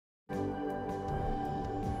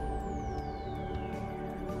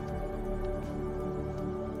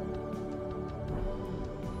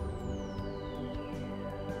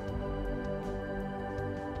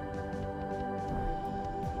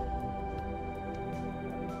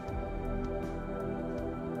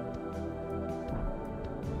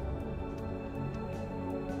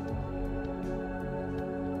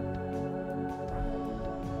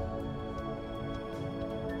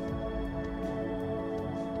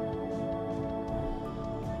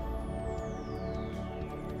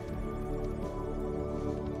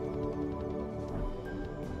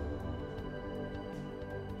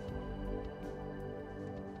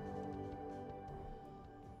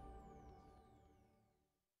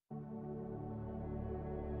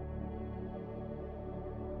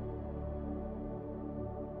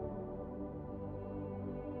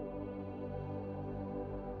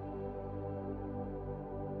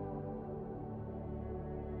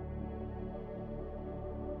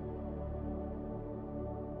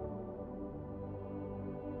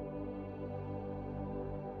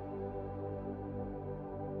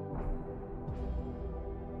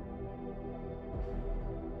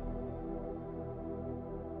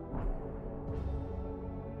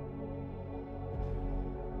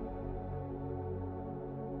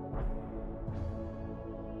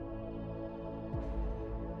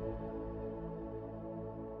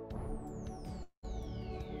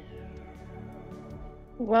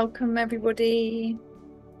Welcome, everybody.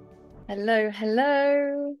 Hello,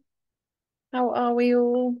 hello. How are we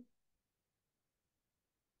all?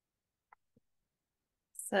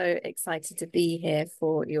 So excited to be here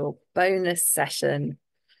for your bonus session.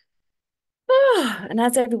 And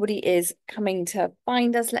as everybody is coming to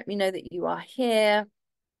find us, let me know that you are here.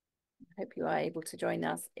 I hope you are able to join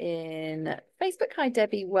us in Facebook. Hi,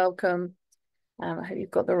 Debbie. Welcome. I hope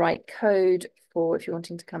you've got the right code for if you're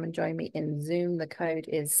wanting to come and join me in Zoom. The code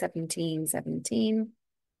is 1717.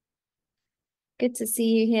 Good to see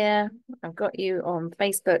you here. I've got you on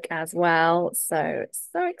Facebook as well. So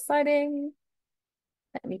exciting.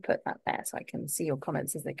 Let me put that there so I can see your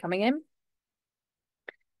comments as they're coming in.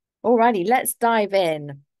 Alrighty, let's dive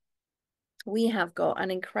in. We have got an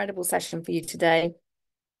incredible session for you today.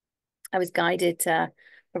 I was guided to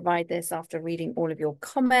provide this after reading all of your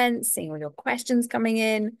comments, seeing all your questions coming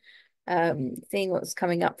in, seeing what's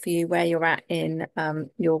coming up for you, where you're at in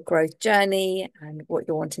your growth journey and what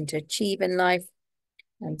you're wanting to achieve in life.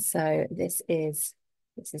 And so this is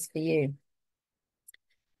for you.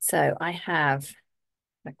 So I have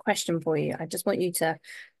a question for you. I just want you to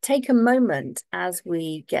take a moment as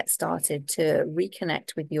we get started to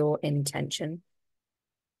reconnect with your intention.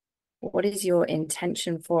 What is your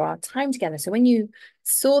intention for our time together? So when you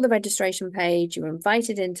saw the registration page, you were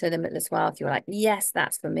invited into Limitless Wealth, you were like, yes,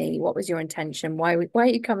 that's for me. What was your intention? Why are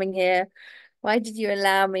you coming here? Why did you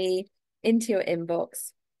allow me into your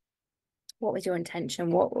inbox? What was your intention?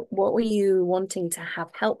 What were you wanting to have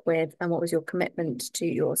help with? And what was your commitment to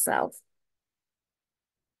yourself?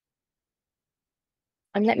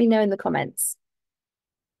 And let me know in the comments.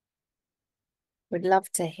 Would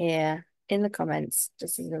love to hear in the comments,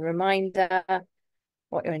 just as a reminder,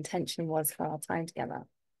 what your intention was for our time together.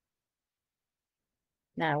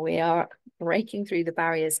 Now we are breaking through the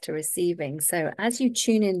barriers to receiving. So as you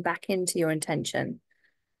tune in back into your intention,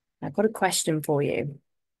 I've got a question for you.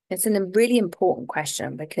 It's a really important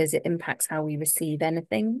question because it impacts how we receive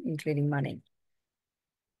anything, including money.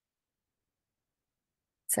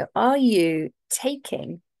 So are you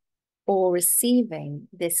taking or receiving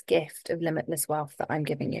this gift of limitless wealth that I'm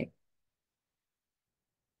giving you?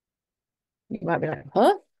 You might be like,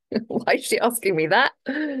 huh? Why is she asking me that?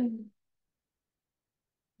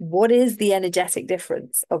 What is the energetic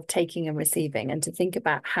difference of taking and receiving, and to think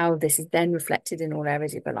about how this is then reflected in all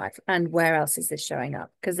areas of your life and where else is this showing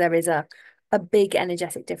up? Because there is a big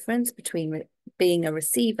energetic difference between being a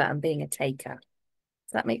receiver and being a taker.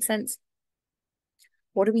 Does that make sense?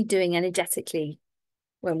 What are we doing energetically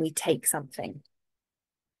when we take something?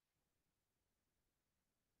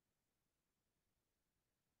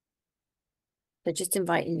 So just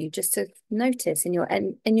inviting you just to notice in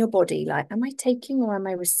your body, like, am I taking or am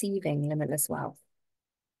I receiving limitless wealth?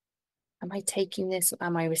 Am I taking this or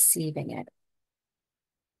am I receiving it?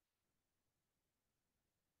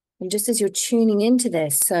 And just as you're tuning into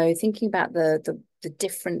this, so thinking about the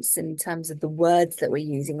difference in terms of the words that we're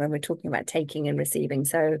using when we're talking about taking and receiving.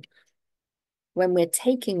 So when we're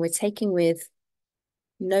taking with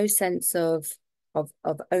no sense of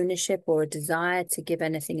ownership or a desire to give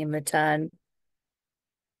anything in return,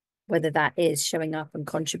 whether that is showing up and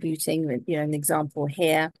contributing, you know, an example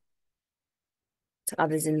here to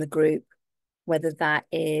others in the group, whether that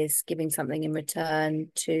is giving something in return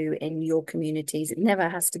to in your communities. It never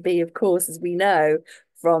has to be, of course, as we know,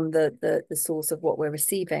 from the source of what we're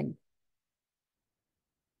receiving.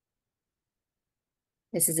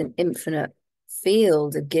 This is an infinite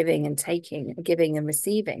field of giving and taking, giving and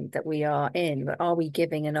receiving that we are in. But are we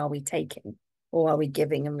giving and are we taking? Or are we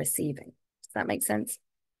giving and receiving? Does that make sense?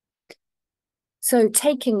 So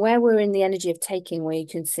taking, where we're in the energy of taking, where you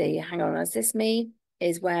can see, hang on, is this me?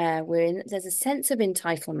 Is where we're in, there's a sense of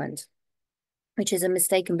entitlement, which is a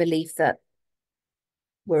mistaken belief that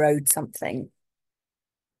we're owed something.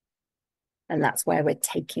 And that's where we're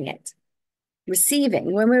taking it.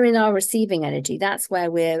 Receiving, when we're in our receiving energy, that's where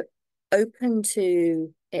we're open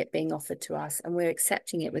to it being offered to us and we're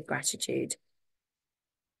accepting it with gratitude.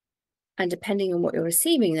 And depending on what you're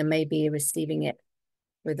receiving, then maybe you're receiving it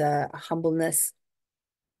with a humbleness.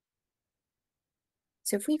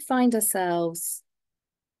 So if we find ourselves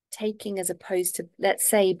taking as opposed to, let's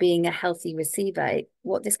say, being a healthy receiver,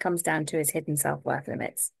 what this comes down to is hidden self-worth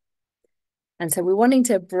limits. And so we're wanting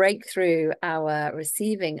to break through our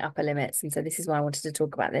receiving upper limits. And so this is why I wanted to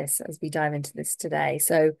talk about this as we dive into this today.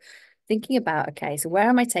 So thinking about, okay, so where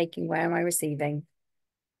am I taking? Where am I receiving?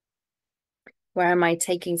 Where am I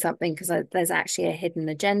taking something? Because there's actually a hidden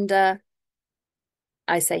agenda.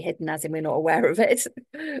 I say hidden as in we're not aware of it.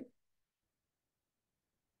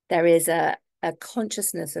 There is a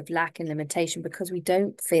consciousness of lack and limitation because we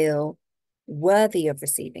don't feel worthy of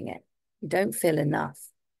receiving it. You don't feel enough.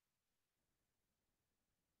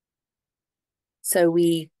 So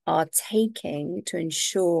we are taking to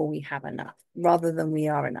ensure we have enough rather than we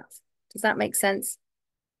are enough. Does that make sense?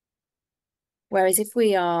 Whereas if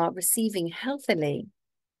we are receiving healthily,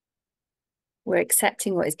 we're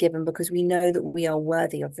accepting what is given because we know that we are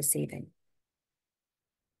worthy of receiving.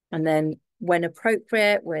 And then when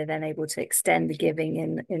appropriate, we're then able to extend the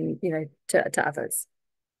giving to others.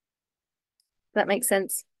 Does that make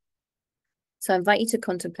sense? So I invite you to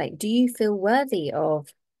contemplate, do you feel worthy of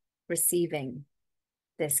receiving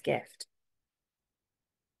this gift?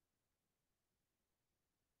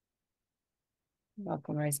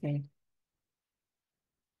 Welcome, Rosemary.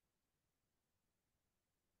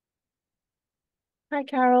 Hi,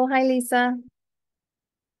 Carol. Hi, Lisa.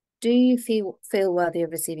 Do you feel worthy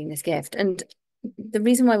of receiving this gift? And the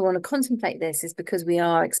reason why we want to contemplate this is because we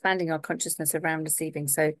are expanding our consciousness around receiving.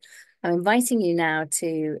 So I'm inviting you now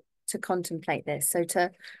to contemplate this. So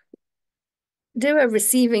to do a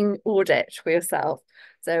receiving audit for yourself.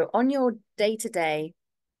 So on your day-to-day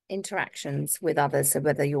interactions with others, so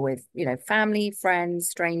whether you're with, family, friends,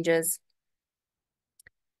 strangers,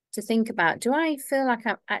 to think about, do I feel like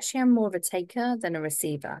I'm more of a taker than a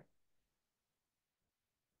receiver?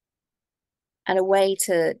 And a way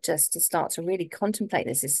to start to really contemplate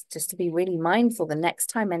this is just to be really mindful the next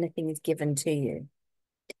time anything is given to you.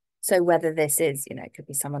 So whether this is, it could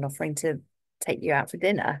be someone offering to take you out for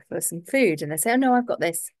dinner for some food and they say, oh no, I've got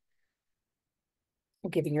this. Or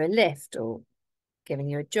giving you a lift or giving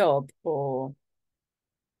you a job or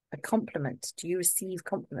a compliment. Do you receive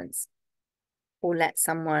compliments? Or let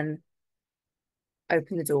someone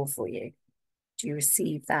open the door for you? Do you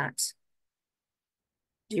receive that?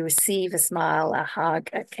 Do you receive a smile, a hug,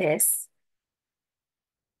 a kiss?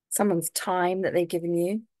 Someone's time that they've given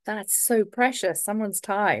you? That's so precious, someone's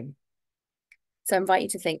time. So I invite you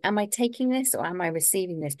to think, am I taking this or am I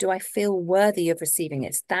receiving this? Do I feel worthy of receiving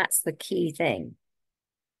it? That's the key thing.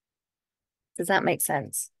 Does that make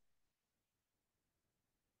sense?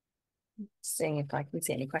 Seeing if I can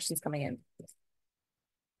see any questions coming in.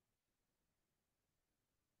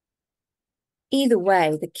 Either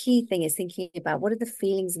way, the key thing is thinking about what are the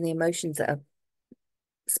feelings and the emotions that are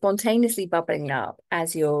spontaneously bubbling up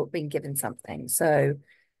as you're being given something. So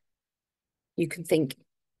you can think,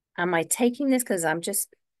 am I taking this because I'm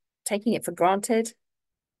just taking it for granted?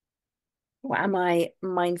 Or am I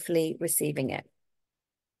mindfully receiving it?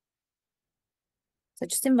 So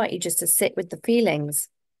just invite you just to sit with the feelings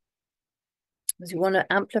because we want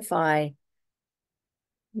to amplify,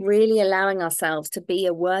 really allowing ourselves to be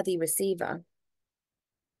a worthy receiver.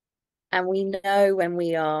 And we know when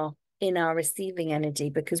we are in our receiving energy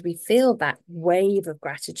because we feel that wave of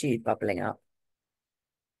gratitude bubbling up.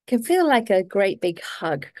 It can feel like a great big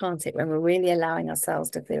hug, can't it? When we're really allowing ourselves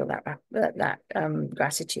to feel that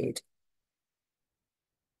gratitude.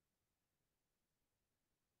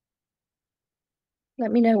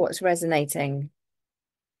 Let me know what's resonating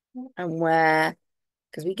and where,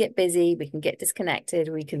 because we get busy, we can get disconnected,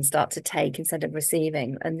 we can start to take instead of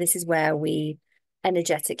receiving. And this is where we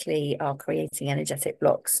energetically are creating energetic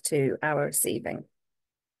blocks to our receiving.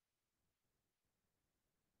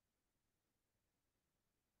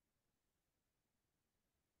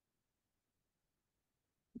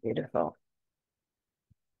 Beautiful.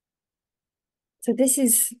 So this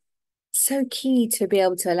is so key to be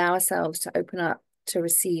able to allow ourselves to open up to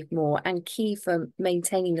receive more, and key for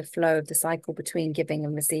maintaining the flow of the cycle between giving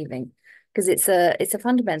and receiving, because it's a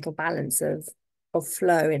fundamental balance of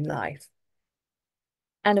flow in life.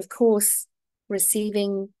 And of course,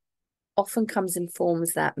 receiving often comes in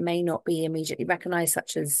forms that may not be immediately recognized,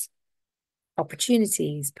 such as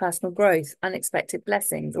opportunities, personal growth, unexpected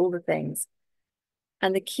blessings, all the things.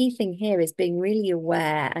 And the key thing here is being really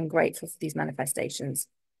aware and grateful for these manifestations.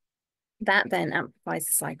 That then amplifies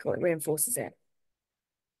the cycle, it reinforces it.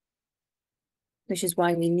 Which is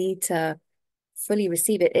why we need to fully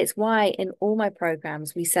receive it. It's why in all my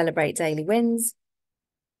programs, we celebrate daily wins.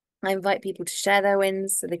 I invite people to share their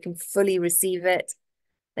wins so they can fully receive it.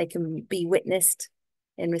 They can be witnessed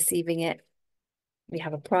in receiving it. We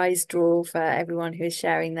have a prize draw for everyone who is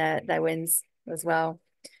sharing their wins as well.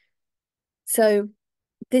 So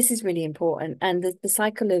this is really important. And the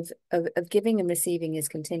cycle of giving and receiving is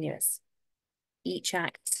continuous. Each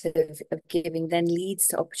act of giving then leads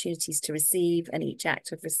to opportunities to receive, and each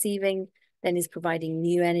act of receiving then is providing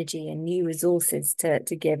new energy and new resources to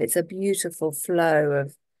give. It's a beautiful flow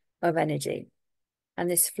of energy. And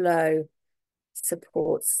this flow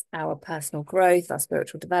supports our personal growth, our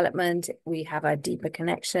spiritual development. We have a deeper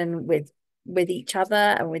connection with each other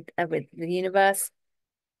and with the universe.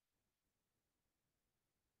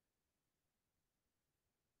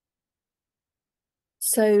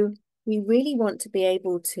 So we really want to be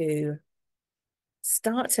able to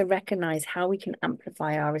start to recognize how we can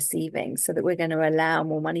amplify our receiving so that we're going to allow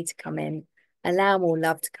more money to come in, allow more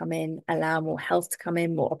love to come in, allow more health to come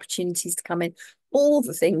in, more opportunities to come in, all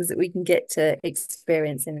the things that we can get to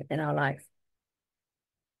experience in our life.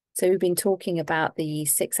 So we've been talking about the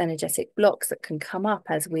 6 energetic blocks that can come up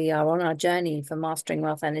as we are on our journey for mastering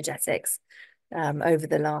wealth energetics over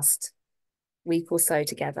the last week or so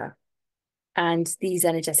together. And these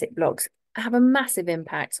energetic blocks have a massive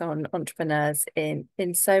impact on entrepreneurs in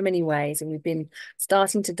so many ways. And we've been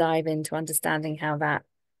starting to dive into understanding how that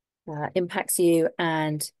impacts you.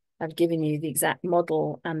 And I've given you the exact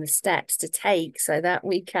model and the steps to take so that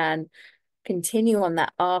we can continue on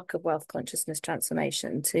that arc of wealth consciousness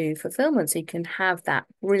transformation to fulfillment, so you can have that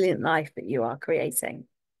brilliant life that you are creating.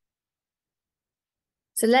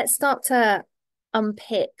 So let's start to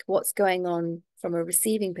unpick what's going on from a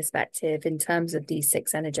receiving perspective in terms of these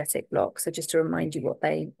 6 energetic blocks. So just to remind you what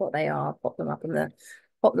they are, pop them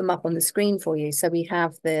up on the screen for you. So we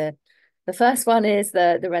have the first one is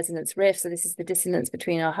the resonance rift. So this is the dissonance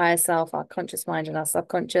between our higher self, our conscious mind, and our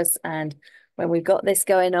subconscious. And when we've got this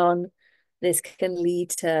going on, this can lead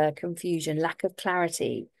to confusion, lack of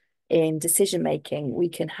clarity in decision making. We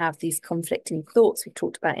can have these conflicting thoughts. We've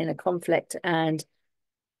talked about inner conflict and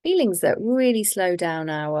feelings that really slow down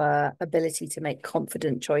our ability to make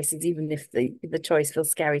confident choices, even if the choice feels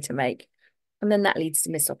scary to make. And then that leads to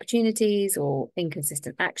missed opportunities or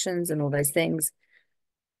inconsistent actions and all those things.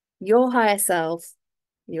 Your higher self,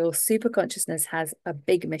 your super consciousness, has a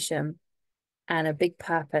big mission and a big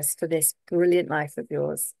purpose for this brilliant life of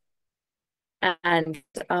yours. And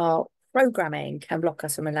our programming can block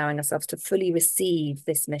us from allowing ourselves to fully receive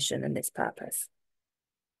this mission and this purpose.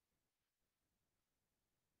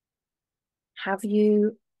 Have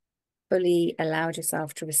you fully allowed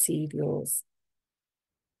yourself to receive yours?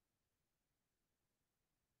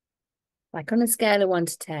 Like on a scale of 1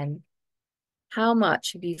 to 10, how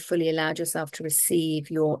much have you fully allowed yourself to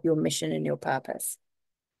receive your mission and your purpose?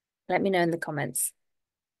 Let me know in the comments.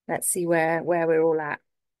 Let's see where we're all at.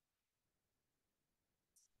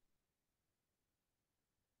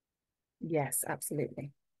 Yes,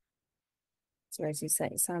 absolutely. So as you say,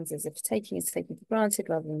 it sounds as if taking is taken for granted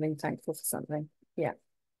rather than being thankful for something. Yeah.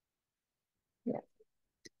 Yeah.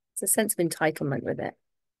 It's a sense of entitlement with it.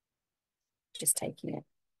 Just taking it.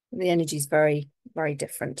 The energy is very, very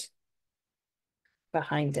different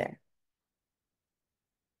behind it.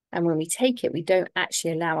 And when we take it, we don't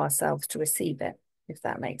actually allow ourselves to receive it, if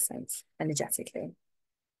that makes sense, energetically.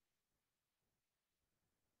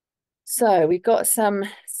 So we've got some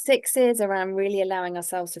 6s around really allowing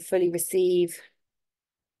ourselves to fully receive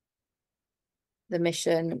the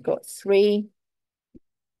mission. We've got 3.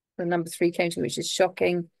 The number 3 came to me, which is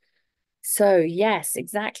shocking. So yes,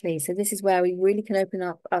 exactly. So this is where we really can open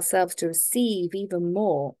up ourselves to receive even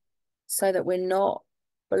more so that we're not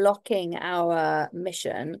blocking our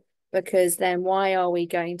mission, because then why are we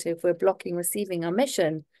going to, if we're blocking receiving our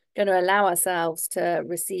mission, going to allow ourselves to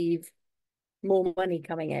receive more money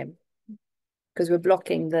coming in? Because we're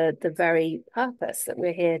blocking the very purpose that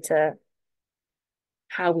we're here to,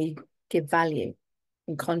 how we give value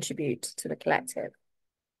and contribute to the collective.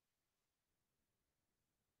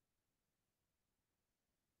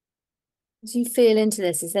 As you feel into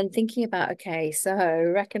this, is then thinking about, okay, so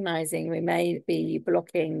recognizing we may be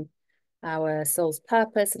blocking our soul's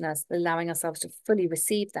purpose and us allowing ourselves to fully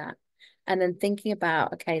receive that. And then thinking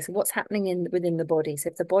about, okay, so what's happening within the body? So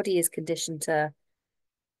if the body is conditioned to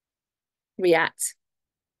react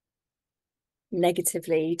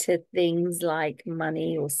negatively to things like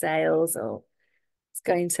money or sales, or it's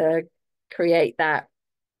going to create that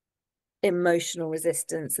emotional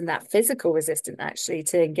resistance and that physical resistance actually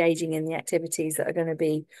to engaging in the activities that are going to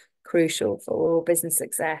be crucial for business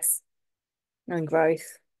success and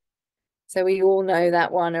growth. So we all know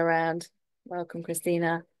that one around, welcome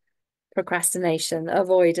Christina, procrastination,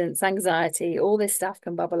 avoidance, anxiety, all this stuff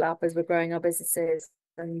can bubble up as we're growing our businesses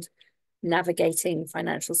and navigating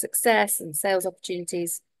financial success and sales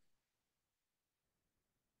opportunities.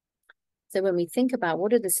 So when we think about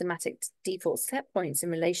what are the somatic default set points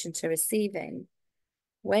in relation to receiving,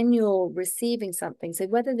 when you're receiving something, so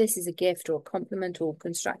whether this is a gift or a compliment or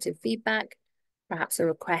constructive feedback, perhaps a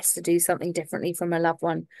request to do something differently from a loved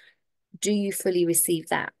one, do you fully receive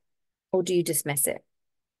that, or do you dismiss it?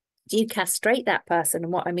 Do you castrate that person?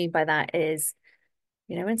 And what I mean by that is,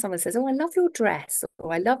 you know, when someone says, oh, I love your dress,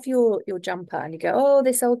 or I love your jumper, and you go, oh,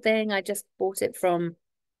 this old thing, I just bought it from,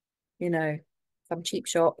 you know, some cheap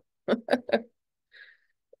shop.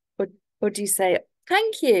 or, or do you say,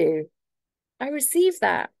 thank you, I received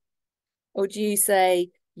that. Or do you say,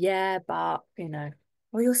 yeah, but,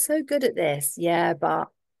 oh, you're so good at this. Yeah, but,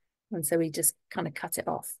 and so we just kind of cut it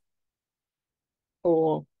off.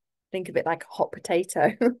 Or think of it like a hot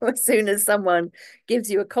potato. As soon as someone gives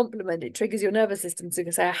you a compliment, it triggers your nervous system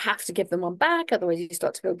to say, I have to give them one back. Otherwise, you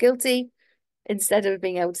start to feel guilty instead of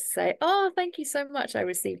being able to say, oh, thank you so much. I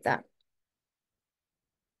received that.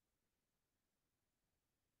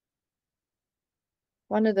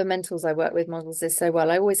 One of the mentors I work with models this so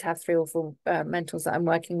well. I always have 3 or 4 mentors that I'm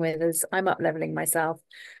working with as I'm up leveling myself.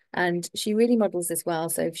 And she really models this well.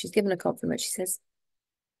 So if she's given a compliment, she says,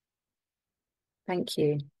 thank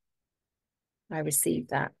you. I received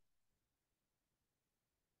that.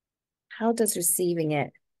 How does receiving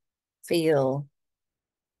it feel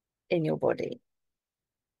in your body?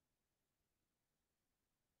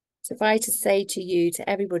 So if I to say to you, to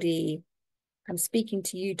everybody, I'm speaking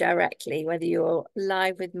to you directly, whether you're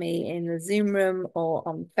live with me in the Zoom room or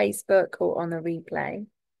on Facebook or on a replay.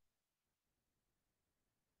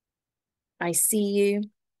 I see you.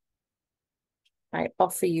 I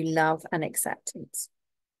offer you love and acceptance.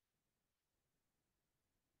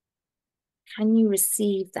 Can you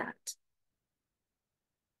receive that?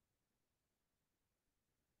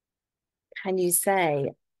 Can you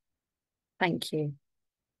say, thank you,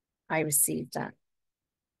 I received that?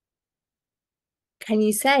 Can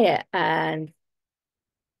you say it and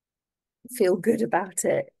feel good about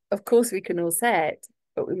it? Of course, we can all say it,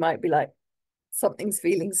 but we might be like, something's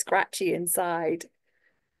feeling scratchy inside.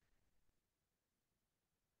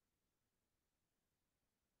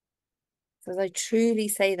 So as I truly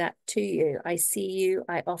say that to you, I see you,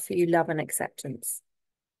 I offer you love and acceptance.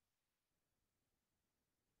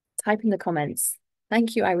 Type in the comments.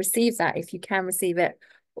 Thank you, I received that if you can receive it.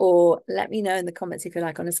 Or let me know in the comments if you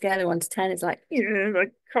like on a scale of 1 to 10. It's like, I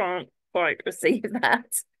can't quite receive that.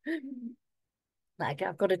 Like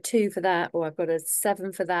I've got a 2 for that, or I've got a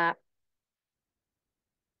 7 for that.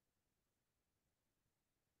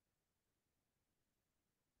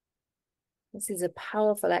 This is a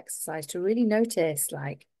powerful exercise to really notice,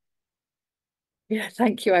 like, yeah,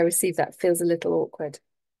 thank you, I received that. Feels a little awkward.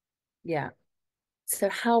 Yeah. So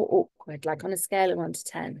how awkward, like on a scale of 1 to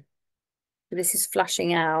 10? This is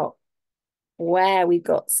flushing out where we've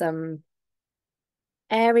got some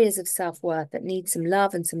areas of self-worth that need some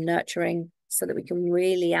love and some nurturing so that we can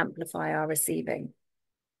really amplify our receiving.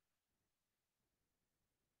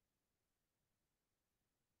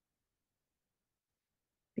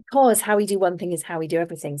 Because how we do one thing is how we do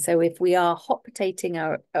everything. So if we are hot potating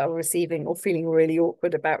our receiving or feeling really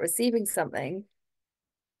awkward about receiving something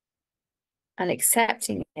and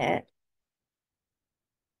accepting it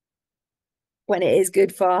when it is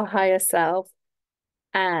good for our higher self,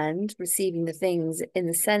 and receiving the things in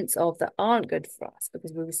the sense of that aren't good for us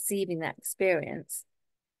because we're receiving that experience,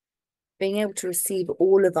 being able to receive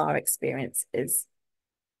all of our experiences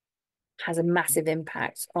has a massive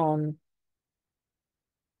impact on,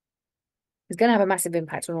 it's going to have a massive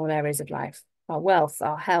impact on all areas of life, our wealth,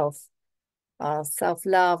 our health, our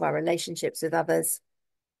self-love, our relationships with others.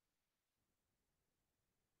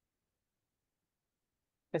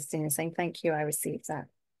 Christina saying, thank you, I received that.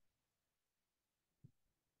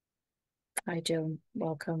 Hi, Jill,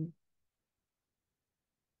 welcome.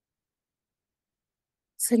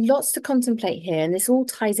 So lots to contemplate here. And this all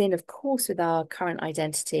ties in, of course, with our current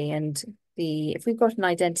identity. And if we've got an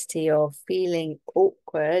identity of feeling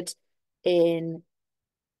awkward in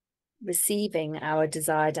receiving our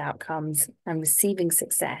desired outcomes and receiving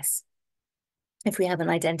success, if we have an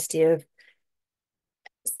identity of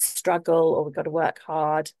struggle or we've got to work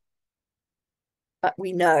hard, but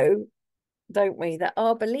we know, don't we, that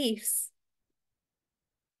our beliefs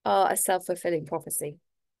are a self-fulfilling prophecy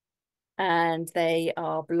and they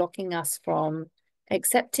are blocking us from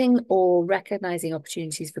accepting or recognizing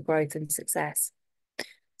opportunities for growth and success.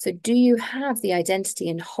 So do you have the identity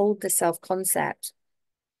and hold the self-concept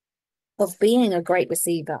of being a great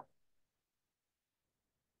receiver?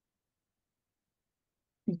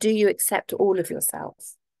 Do you accept all of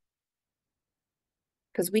yourself?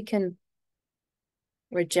 Because we can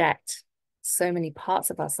reject so many parts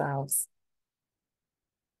of ourselves,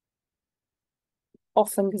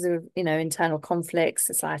 often because of, internal conflicts,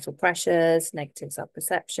 societal pressures, negative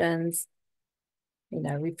self-perceptions.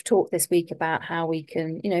 We've talked this week about how we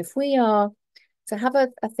can, if we are, so have a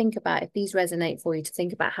think about if these resonate for you, to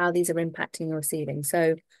think about how these are impacting your receiving.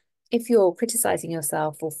 So if you're criticizing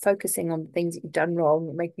yourself or focusing on things that you've done wrong,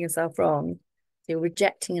 or making yourself wrong, you're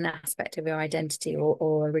rejecting an aspect of your identity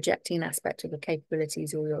or rejecting an aspect of your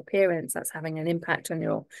capabilities or your appearance, that's having an impact on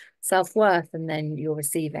your self-worth and then your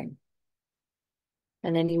receiving.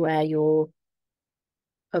 And anywhere you're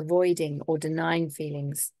avoiding or denying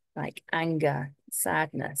feelings like anger,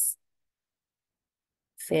 sadness,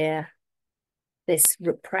 fear. This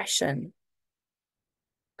repression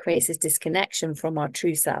creates this disconnection from our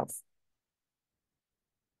true self.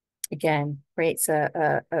 Again, creates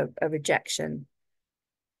a rejection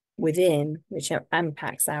within, which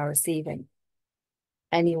impacts our receiving.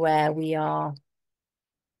 Anywhere we are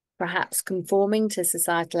perhaps conforming to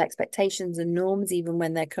societal expectations and norms, even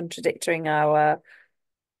when they're contradicting our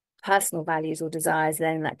personal values or desires,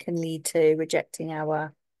 then that can lead to rejecting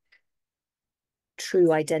our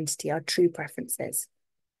true identity, our true preferences.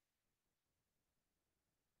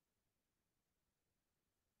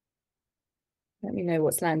 Let me know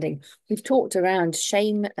what's landing. We've talked around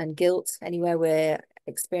shame and guilt, anywhere we're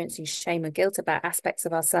experiencing shame and guilt about aspects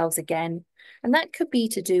of ourselves again. And that could be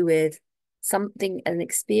to do with something, an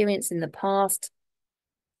experience in the past,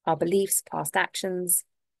 our beliefs, past actions,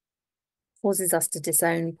 causes us to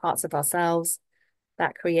disown parts of ourselves.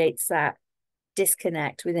 That creates that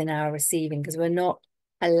disconnect within our receiving because we're not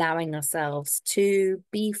allowing ourselves to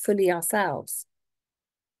be fully ourselves.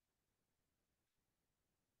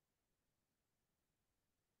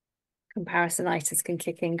 Comparisonitis can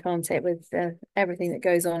kick in, can't it, with everything that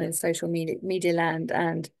goes on in social media land,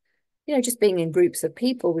 and just being in groups of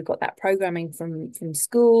people. We've got that programming from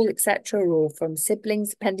school, etc., or from siblings,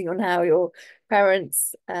 depending on how your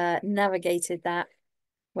parents navigated that,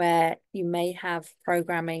 where you may have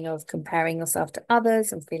programming of comparing yourself to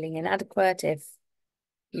others and feeling inadequate if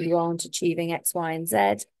you aren't achieving X, Y, and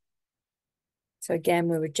Z. So again,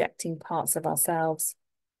 we're rejecting parts of ourselves.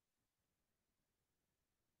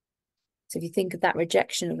 So if you think of that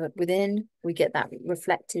rejection within, we get that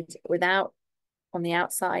reflected on the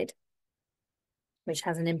outside, which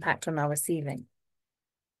has an impact on our receiving.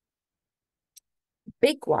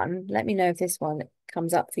 Big one, let me know if this one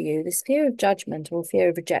comes up for you. This fear of judgment or fear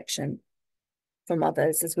of rejection from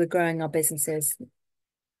others as we're growing our businesses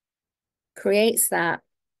creates those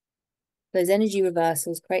energy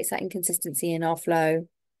reversals, creates that inconsistency in our flow,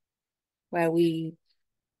 where we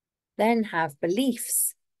then have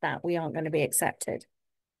beliefs that we aren't going to be accepted.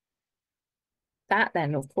 That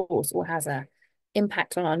then, of course, all has an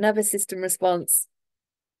impact on our nervous system response.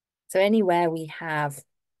 So anywhere we have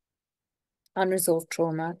unresolved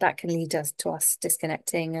trauma, that can lead us to us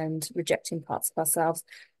disconnecting and rejecting parts of ourselves.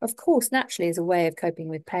 Of course, naturally, as a way of coping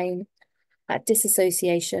with pain, that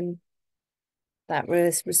disassociation, that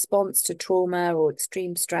response to trauma or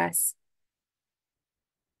extreme stress.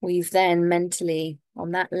 We've then mentally,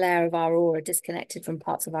 on that layer of our aura, disconnected from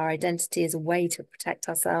parts of our identity as a way to protect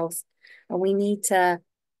ourselves. And we need to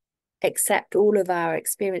accept all of our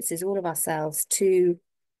experiences, all of ourselves, to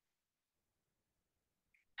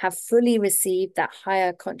have fully received that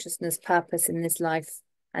higher consciousness purpose in this life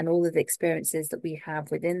and all of the experiences that we have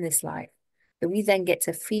within this life, that we then get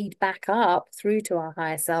to feed back up through to our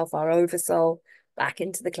higher self, our oversoul, back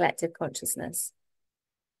into the collective consciousness.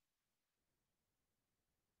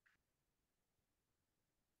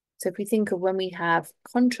 So if we think of when we have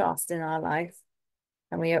contrast in our life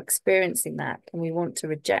and we are experiencing that and we want to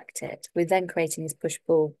reject it, we're then creating this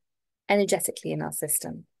push-pull energetically in our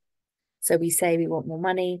system. So we say we want more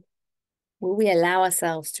money. Will we allow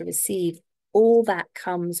ourselves to receive all that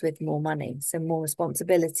comes with more money? So more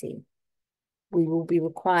responsibility. We will be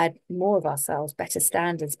required more of ourselves, better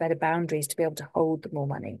standards, better boundaries to be able to hold the more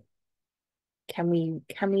money. Can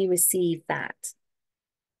we receive that?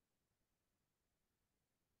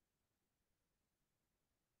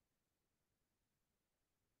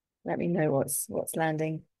 Let me know what's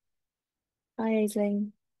landing. Hi,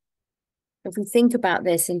 Aisling. If we think about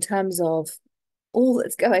this in terms of all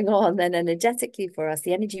that's going on, then energetically for us,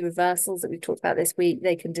 the energy reversals that we've talked about this week,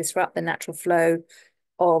 they can disrupt the natural flow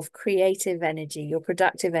of creative energy, your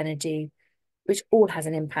productive energy, which all has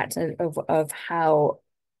an impact of how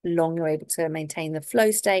long you're able to maintain the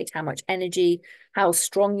flow state, how much energy, how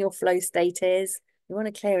strong your flow state is. We want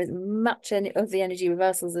to clear as much of the energy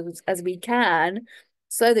reversals as we can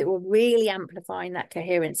so that we're really amplifying that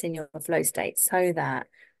coherence in your flow state so that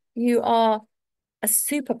you are a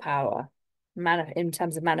superpower in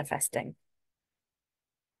terms of manifesting.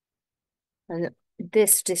 And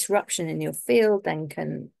this disruption in your field then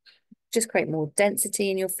can just create more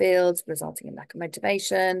density in your fields, resulting in lack of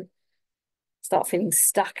motivation, start feeling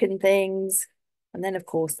stuck in things. And then, of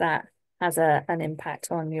course, that has an impact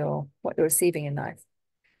on what you're receiving in life.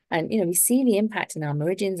 And, we see the impact in our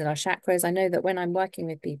meridians and our chakras. I know that when I'm working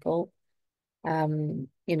with people,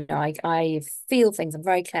 I feel things. I'm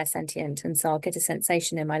very clairsentient. And so I'll get a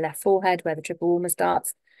sensation in my left forehead where the triple ulna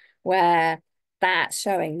starts, where that's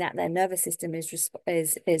showing that their nervous system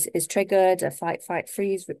is triggered. A fight,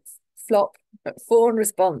 freeze, flop, fawn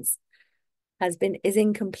response is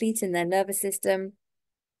incomplete in their nervous system.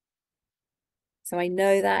 So I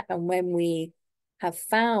know that, and when we have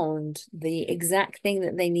found the exact thing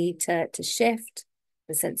that they need to shift,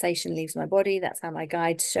 the sensation leaves my body. That's how my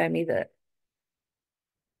guides show me that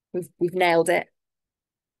we've nailed it.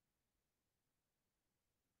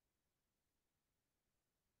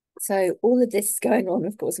 So all of this is going on,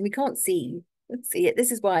 of course, and we can't see it.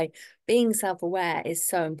 This is why being self-aware is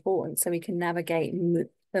so important, so we can navigate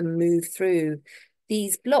and move through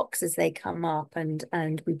these blocks as they come up,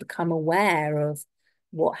 and we become aware of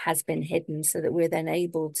what has been hidden, so that we're then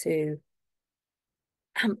able to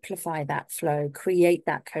amplify that flow, create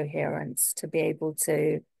that coherence, to be able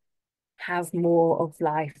to have more of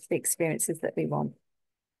life, the experiences that we want,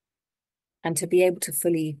 and to be able to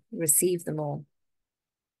fully receive them all.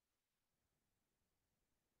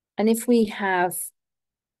 And if we have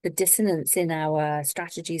the dissonance in our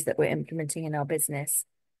strategies that we're implementing in our business,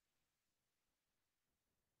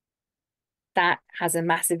 that has a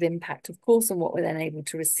massive impact, of course, on what we're then able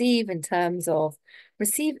to receive in terms of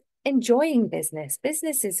enjoying business.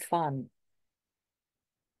 Business is fun.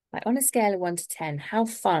 Like, on a scale of 1 to 10, how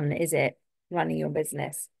fun is it running your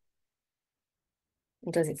business?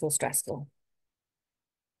 Or does it feel stressful?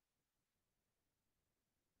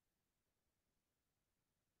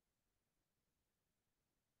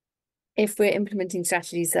 If we're implementing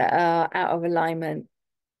strategies that are out of alignment,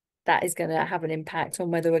 that is going to have an impact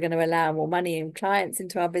on whether we're going to allow more money and clients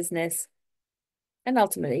into our business, and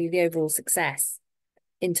ultimately the overall success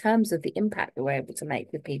in terms of the impact that we're able to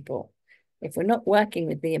make with people. If we're not working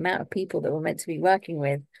with the amount of people that we're meant to be working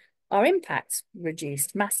with, our impact's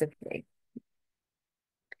reduced massively,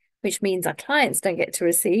 which means our clients don't get to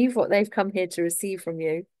receive what they've come here to receive from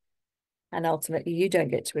you. And ultimately, you don't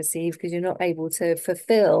get to receive because you're not able to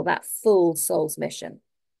fulfill that full soul's mission.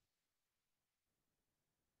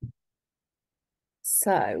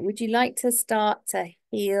 So, would you like to start to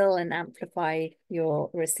heal and amplify your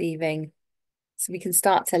receiving, so we can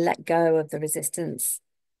start to let go of the resistance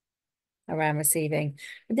around receiving?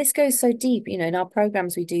 And this goes so deep. You know, in our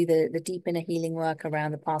programs, we do the deep inner healing work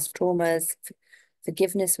around the past traumas,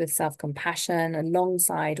 forgiveness with self-compassion,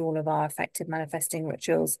 alongside all of our effective manifesting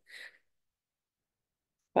rituals.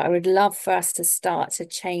 But I would love for us to start to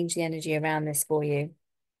change the energy around this for you.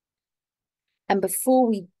 And before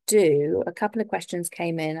we do, a couple of questions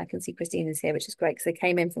came in. I can see Christina's here, which is great, because they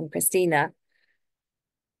came in from Christina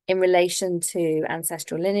in relation to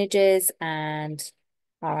ancestral lineages and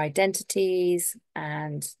our identities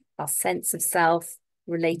and our sense of self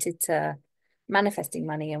related to manifesting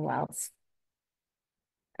money and wealth,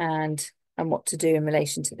 and what to do in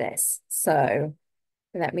relation to this. So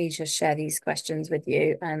let me just share these questions with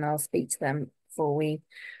you, and I'll speak to them before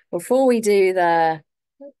we do the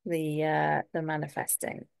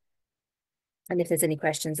manifesting. And if there's any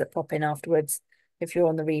questions that pop in afterwards, if you're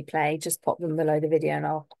on the replay, just pop them below the video, and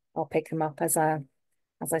I'll pick them up as I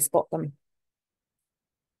spot them.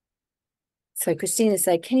 So Christina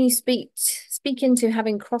said, can you speak into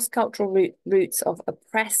having cross-cultural roots of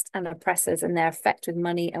oppressed and oppressors and their effect with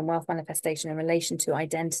money and wealth manifestation in relation to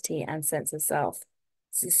identity and sense of self?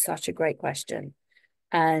 This is such a great question.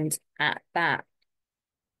 And at that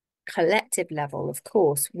collective level, of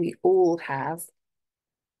course, we all have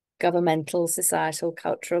governmental, societal,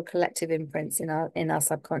 cultural, collective imprints in our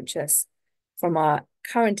subconscious from our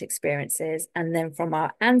current experiences, and then from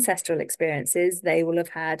our ancestral experiences, they will have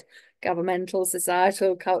had governmental,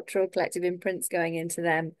 societal, cultural, collective imprints going into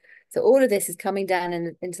them. So all of this is coming down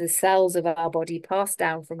into the cells of our body, passed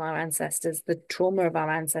down from our ancestors, the trauma of our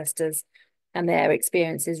ancestors and their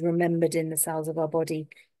experiences remembered in the cells of our body,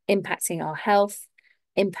 impacting our health,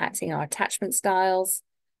 impacting our attachment styles,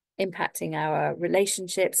 impacting our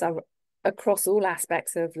relationships, across all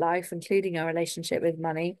aspects of life, including our relationship with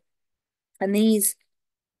money. And these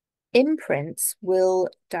imprints will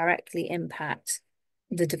directly impact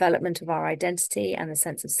the development of our identity and the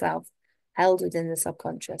sense of self held within the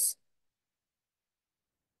subconscious.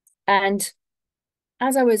 And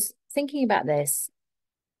as I was thinking about this,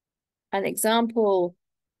 an example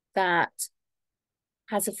that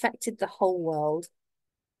has affected the whole world,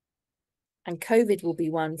 and COVID will be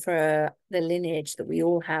one for the lineage that we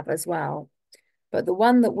all have as well, but the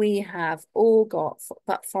one that we have all got,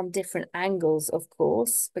 but from different angles, of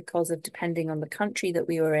course, because of depending on the country that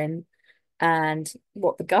we were in and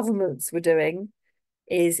what the governments were doing,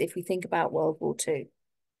 is if we think about World War II.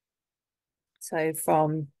 So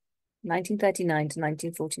from 1939 to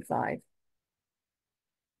 1945.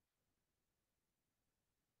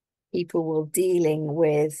 people were dealing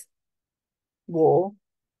with war.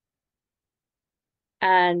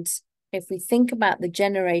 And if we think about the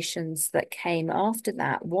generations that came after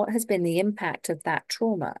that, what has been the impact of that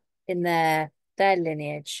trauma in their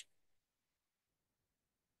lineage?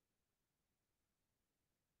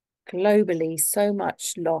 Globally, so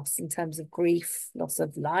much loss in terms of grief, loss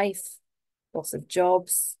of life, loss of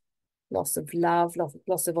jobs, loss of love,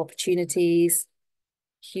 loss of opportunities,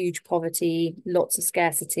 huge poverty, lots of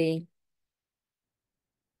scarcity.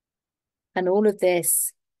 And all of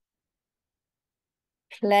this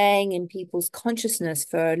playing in people's consciousness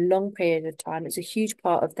for a long period of time. It's a huge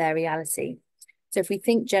part of their reality. So if we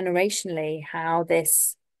think generationally, how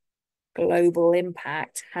this global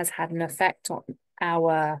impact has had an effect on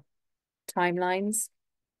our timelines,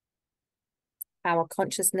 our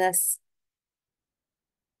consciousness.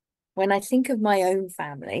 When I think of my own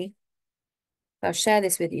family, I'll share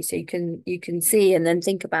this with you so you can see and then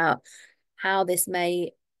think about how this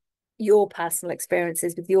may your personal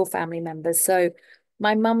experiences with your family members. So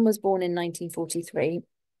my mum was born in 1943,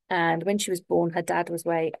 and when she was born, her dad was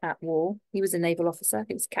away at war. He was a naval officer.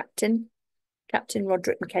 He was Captain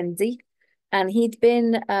Roderick Mackenzie, and he'd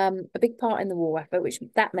been a big part in the war effort, which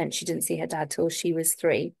that meant she didn't see her dad till she was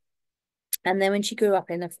 3. And then when she grew up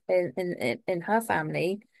in her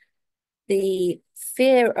family, the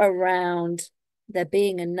fear around there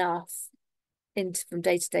being enough from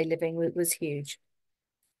day-to-day living was huge.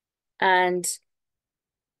 And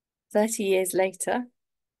 30 years later,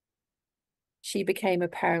 she became a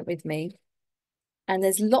parent with me. And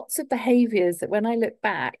there's lots of behaviors that when I look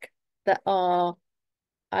back that are,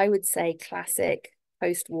 I would say, classic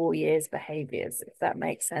post-war years behaviors, if that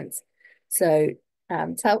makes sense. So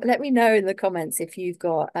let me know in the comments if you've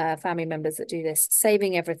got family members that do this.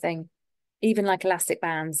 Saving everything, even like elastic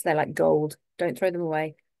bands, they're like gold. Don't throw them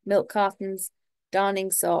away. Milk cartons,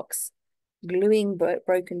 darning socks, gluing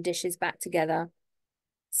broken dishes back together,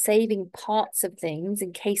 saving parts of things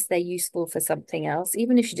in case they're useful for something else,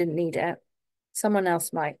 even if you didn't need it, someone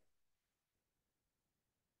else might.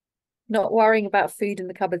 Not worrying about food in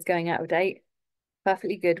the cupboards going out of date.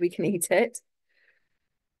 Perfectly good, we can eat it.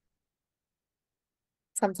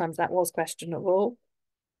 Sometimes that was questionable.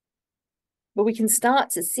 But we can start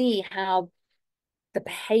to see how the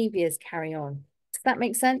behaviors carry on. Does that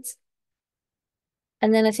make sense?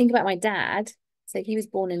 And then I think about my dad. So he was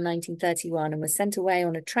born in 1931 and was sent away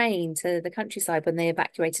on a train to the countryside when they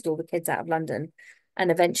evacuated all the kids out of London.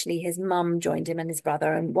 And eventually his mum joined him and his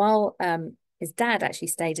brother. And while his dad actually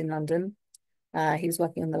stayed in London, he was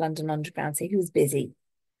working on the London Underground, so he was busy.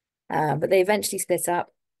 But they eventually split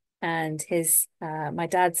up, and my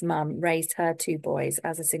dad's mum raised her 2 boys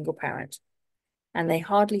as a single parent. And they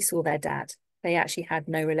hardly saw their dad. They actually had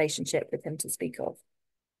no relationship with him to speak of.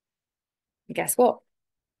 And guess what?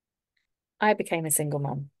 I became a single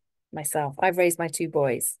mum myself. I've raised my 2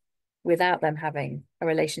 boys without them having a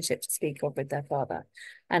relationship to speak of with their father.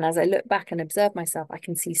 And as I look back and observe myself, I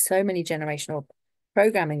can see so many generational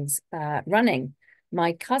programmings running.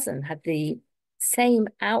 My cousin had the same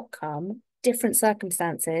outcome, different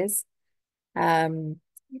circumstances.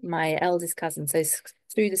 My eldest cousin, so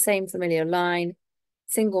through the same familial line,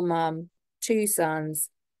 single mum, 2 sons,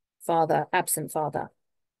 father, absent father.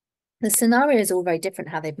 The scenario is all very different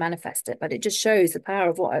how they've manifested, but it just shows the power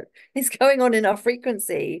of what is going on in our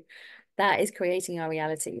frequency that is creating our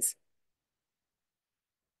realities.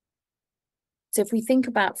 So if we think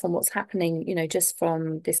about from what's happening, just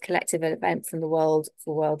from this collective event from the World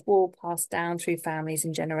War, passed down through families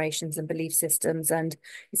and generations and belief systems, and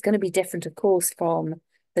it's going to be different, of course, from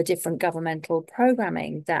the different governmental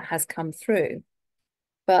programming that has come through.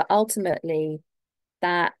 But ultimately,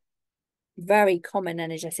 that very common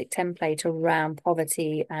energetic template around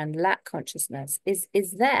poverty and lack consciousness is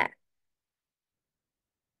there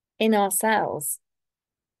in ourselves.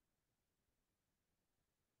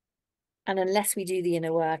 And unless we do the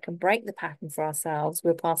inner work and break the pattern for ourselves,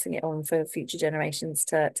 we're passing it on for future generations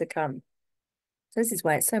to come. So this is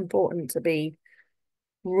why it's so important to be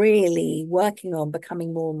really working on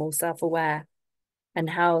becoming more and more self-aware, and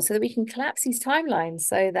so that we can collapse these timelines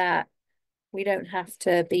so that we don't have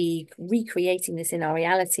to be recreating this in our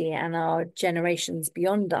reality, and our generations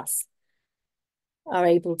beyond us are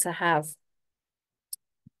able to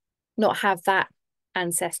not have that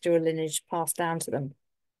ancestral lineage passed down to them.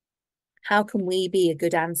 How can we be a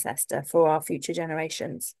good ancestor for our future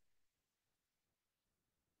generations?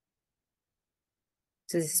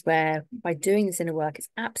 So this is where, by doing this inner work, it's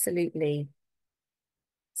absolutely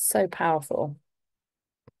so powerful.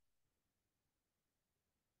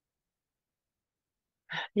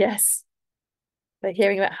 Yes. But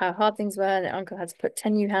hearing about how hard things were, and that uncle had to put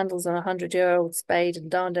 10 new handles on a 100-year-old spade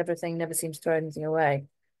and darned everything, never seems to throw anything away.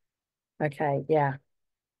 Okay, yeah.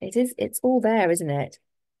 It's all there, isn't it?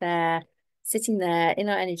 There, sitting there in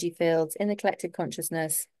our energy fields, in the collective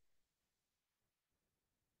consciousness.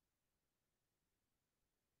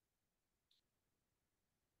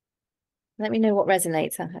 Let me know what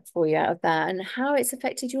resonates for you out of that and how it's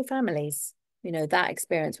affected your families. You know, that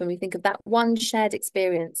experience, when we think of that one shared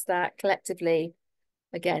experience that collectively,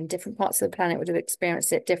 again, different parts of the planet would have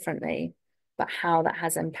experienced it differently, but how that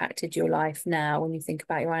has impacted your life now when you think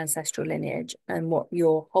about your ancestral lineage and what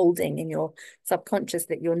you're holding in your subconscious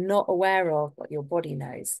that you're not aware of, what your body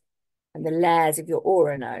knows, and the layers of your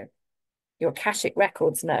aura know, your Akashic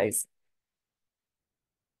records knows.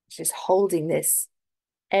 It's just holding this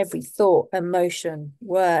every thought, emotion,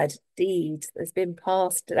 word, deed that's been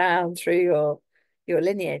passed down through your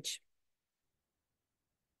lineage,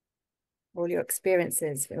 all your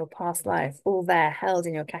experiences, your past life, all there held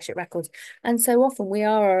in your Akashic records. And so often we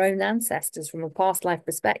are our own ancestors from a past life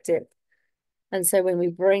perspective. And so when we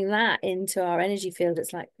bring that into our energy field,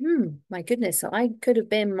 it's like, my goodness, so I could have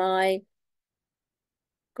been my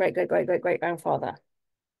great, great, great, great, great grandfather.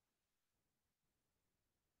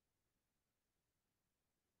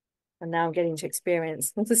 And now I'm getting to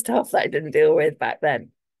experience all the stuff that I didn't deal with back then.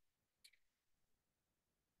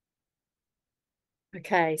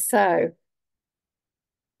 Okay, so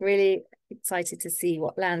really excited to see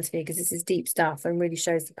what lands for you because this is deep stuff and really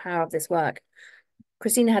shows the power of this work.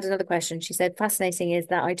 Christina had another question. She said, fascinating is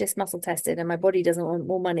that I just muscle tested and my body doesn't want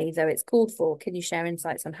more money, though it's called for. Can you share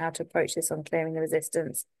insights on how to approach this on clearing the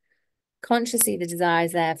resistance? Consciously, the desire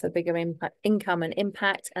is there for bigger income and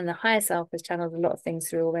impact, and the higher self has channeled a lot of things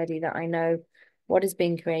through already that I know what is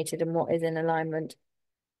being created and what is in alignment.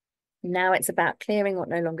 Now it's about clearing what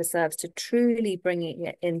no longer serves to truly bringing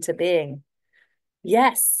it into being.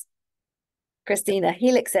 Yes, Christina,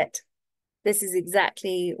 helix it. This is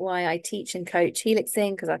exactly why I teach and coach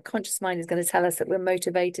helixing, because our conscious mind is going to tell us that we're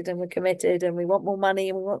motivated and we're committed and we want more money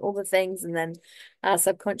and we want all the things. And then our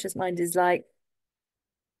subconscious mind is like,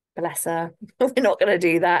 bless her, we're not going to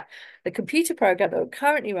do that. The computer program that we're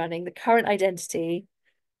currently running, the current identity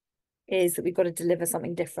is that we've got to deliver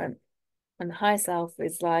something different. And the higher self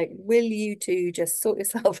is like, will you two just sort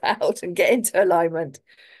yourself out and get into alignment?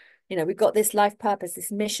 You know, we've got this life purpose,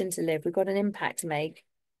 this mission to live. We've got an impact to make.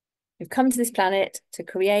 We've come to this planet to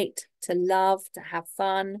create, to love, to have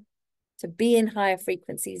fun, to be in higher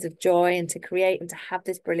frequencies of joy and to create and to have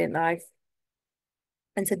this brilliant life.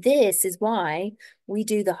 And so this is why we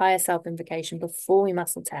do the higher self invocation before we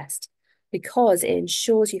muscle test, because it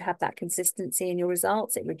ensures you have that consistency in your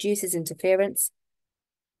results. It reduces interference.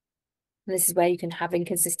 And this is where you can have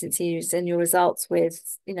inconsistencies in your results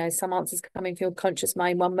with, you know, some answers coming from your conscious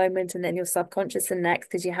mind one moment and then your subconscious the next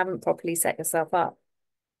because you haven't properly set yourself up.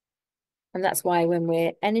 And that's why when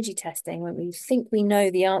we're energy testing, when we think we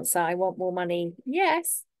know the answer, I want more money,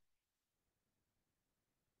 yes,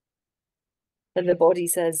 then the body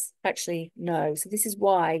says, actually, no. So this is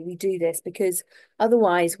why we do this, because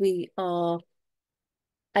otherwise we are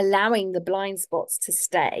allowing the blind spots to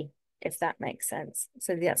stay, if that makes sense.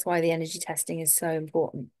 So that's why the energy testing is so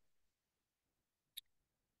important.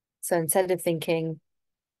 So instead of thinking,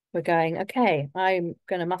 we're going, okay, I'm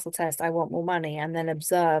going to muscle test, I want more money, and then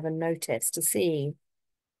observe and notice to see,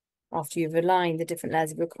 after you've aligned the different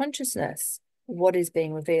layers of your consciousness, what is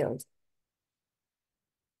being revealed.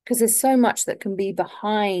 Because there's so much that can be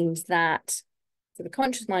behind that. So the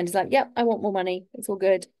conscious mind is like, yep, I want more money. It's all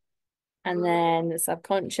good. And then the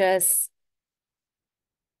subconscious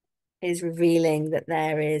is revealing that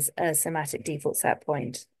there is a somatic default set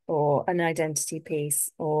point or an identity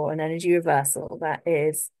piece or an energy reversal that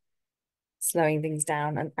is slowing things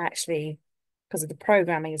down and actually, because of the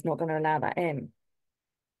programming, is not going to allow that in.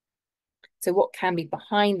 So what can be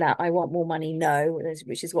behind that? I want more money, no,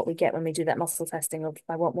 which is what we get when we do that muscle testing of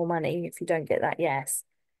I want more money. If you don't get that, yes,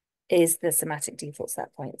 is the somatic default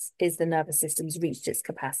set points, is the nervous system's reached its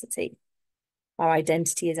capacity. Our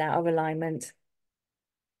identity is out of alignment,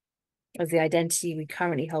 as the identity we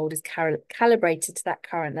currently hold is calibrated to that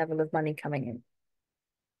current level of money coming in.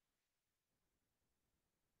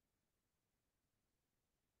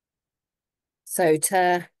 So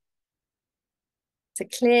to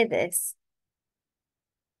clear this,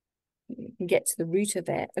 you can get to the root of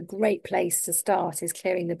it. A great place to start is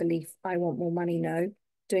clearing the belief, I want more money, no,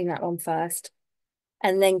 doing that one first.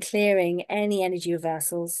 And then clearing any energy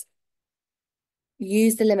reversals.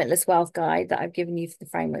 Use the Limitless Wealth Guide that I've given you for the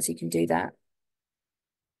framework so you can do that.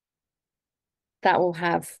 That will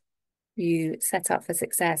have you set up for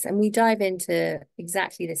success. And we dive into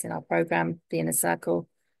exactly this in our program, The Inner Circle,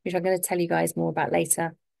 which I'm going to tell you guys more about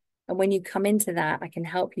later. And when you come into that, I can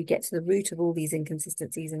help you get to the root of all these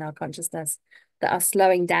inconsistencies in our consciousness that are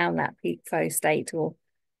slowing down that peak flow state or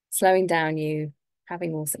slowing down you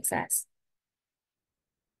having more success.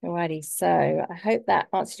 Alrighty, so I hope that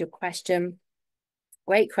answered your question.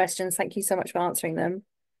 Great questions. Thank you so much for answering them.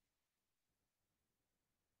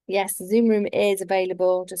 Yes, the Zoom room is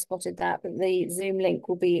available. Just spotted that, but the Zoom link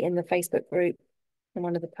will be in the Facebook group in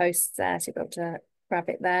one of the posts there, so you'll be able to grab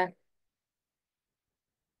it there.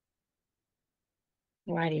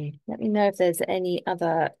 Alrighty, let me know if there's any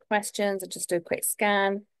other questions. I'll just do a quick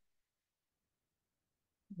scan.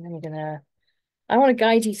 And then I want to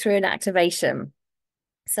guide you through an activation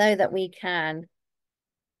so that we can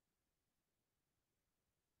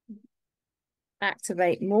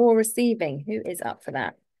activate more receiving. Who is up for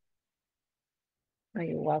that? Oh,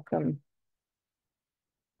 you're welcome.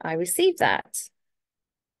 I received that.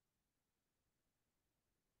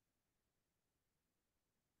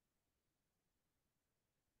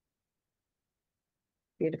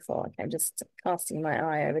 Beautiful. Okay, I'm just casting my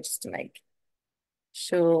eye over just to make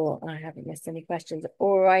sure I haven't missed any questions.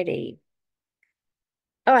 Alrighty.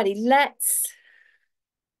 Alrighty, let's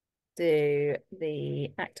do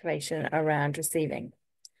the activation around receiving.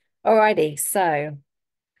 Alrighty, so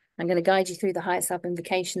I'm going to guide you through the higher self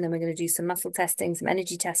invocation. Then we're going to do some muscle testing, some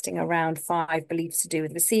energy testing around 5 beliefs to do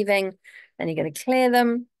with receiving. Then you're going to clear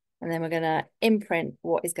them. And then we're going to imprint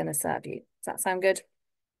what is going to serve you. Does that sound good?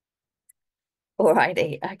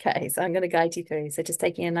 Alrighty. Okay, so I'm going to guide you through. So just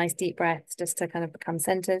taking a nice deep breath just to kind of become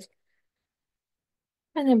centered.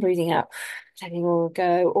 And then breathing out, letting all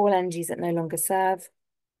go, all energies that no longer serve.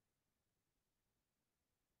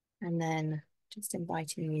 And then just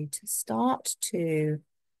inviting you to start to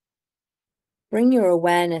bring your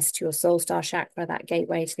awareness to your soul star chakra, that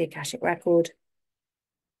gateway to the Akashic record.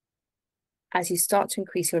 As you start to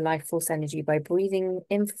increase your life force energy by breathing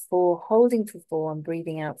in for 4, holding for 4, and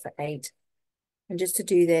breathing out for 8. And just to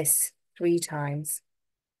do this 3 times.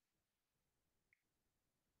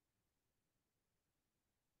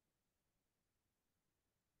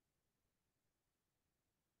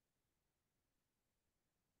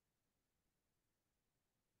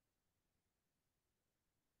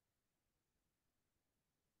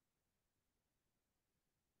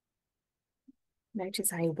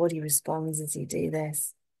 Notice how your body responds as you do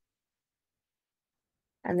this.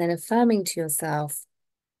 And then affirming to yourself,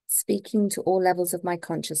 speaking to all levels of my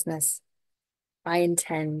consciousness, I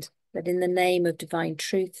intend that in the name of divine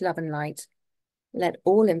truth, love, and light, let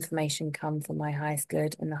all information come for my highest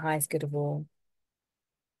good and the highest good of all.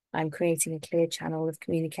 I'm creating a clear channel of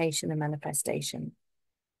communication and manifestation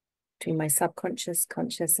between my subconscious,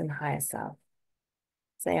 conscious, and higher self.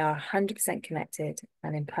 They are 100% connected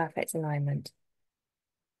and in perfect alignment,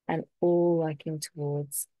 and all working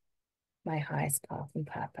towards my highest path and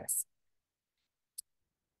purpose.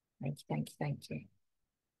 Thank you, thank you, thank you.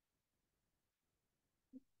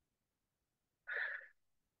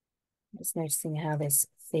 Just noticing how this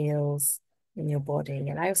feels in your body.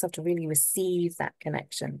 Allow yourself to really receive that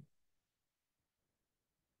connection.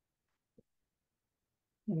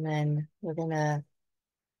 And then we're going to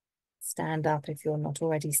stand up if you're not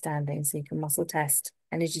already standing, so you can muscle test,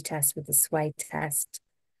 energy test with the sway test.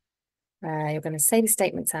 You're going to say the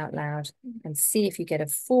statements out loud and see if you get a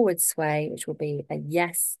forward sway, which will be a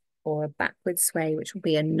yes, or a backward sway, which will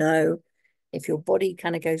be a no. If your body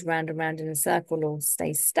kind of goes round and round in a circle or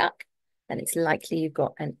stays stuck, then it's likely you've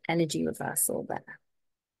got an energy reversal there.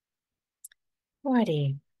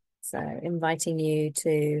 Alrighty, so inviting you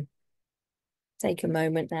to take a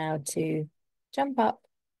moment now to jump up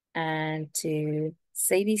and to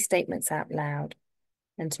say these statements out loud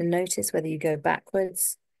and to notice whether you go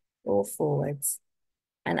backwards or forwards.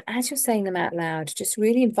 And as you're saying them out loud, just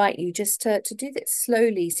really invite you just to do this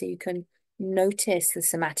slowly so you can notice the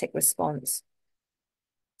somatic response.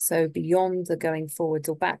 So beyond the going forwards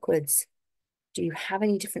or backwards, do you have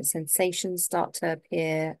any different sensations start to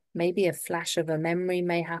appear? Maybe a flash of a memory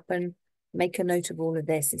may happen. Make a note of all of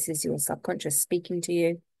this. This is your subconscious speaking to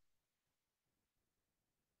you.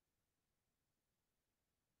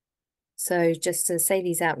 So just to say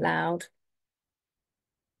these out loud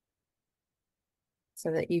so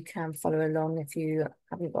that you can follow along if you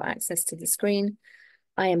haven't got access to the screen.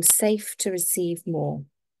 I am safe to receive more.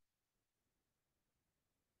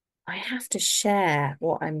 I have to share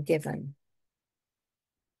what I'm given.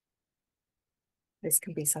 This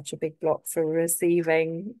can be such a big block for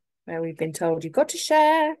receiving, where we've been told you've got to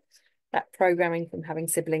share, that programming from having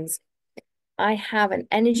siblings. I have an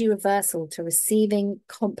energy reversal to receiving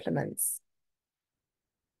compliments.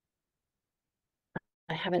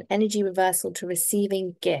 I have an energy reversal to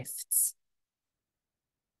receiving gifts.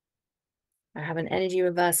 I have an energy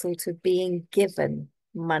reversal to being given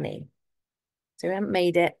money. So we haven't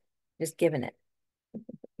made it, just given it.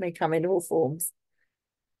 They come in all forms.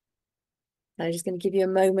 And I'm just going to give you a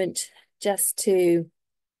moment just to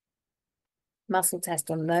muscle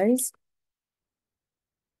test on those.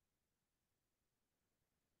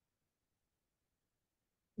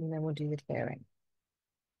 And then we'll do the clearing.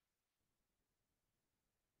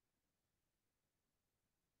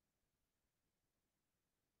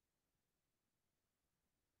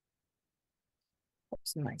 Put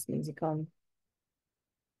some nice music on.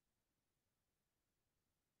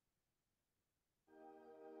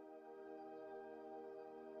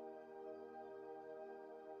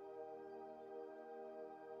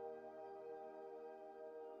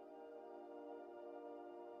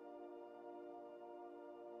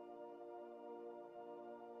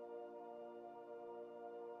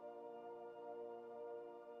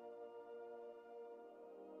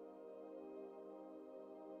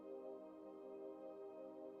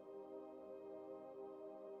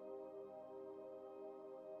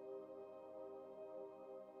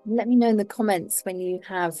 Let me know in the comments when you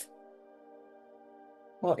have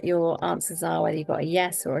what your answers are, whether you've got a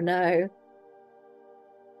yes or a no.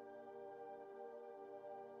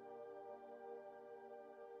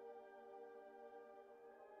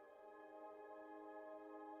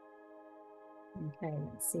 Okay,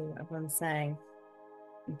 let's see what everyone's saying.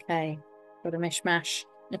 Okay, got a mishmash.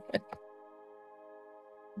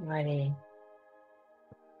 Righty.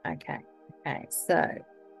 Okay, so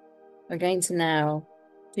we're going to now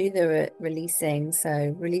do the releasing.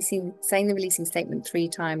 So saying the releasing statement 3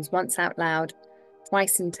 times, once out loud,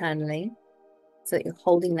 twice internally, so that you're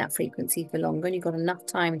holding that frequency for longer and you've got enough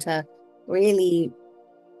time to really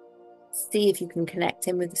see if you can connect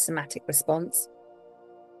in with the somatic response.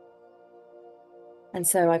 And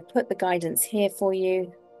so I've put the guidance here for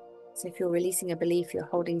you. So if you're releasing a belief, you're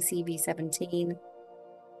holding CV17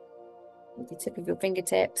 with the tip of your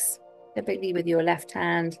fingertips, typically with your left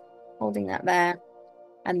hand, holding that there.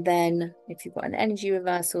 And then if you've got an energy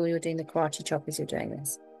reversal, you're doing the karate chop as you're doing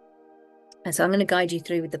this. And so I'm going to guide you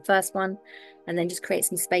through with the first one and then just create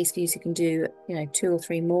some space for you so you can do, 2 or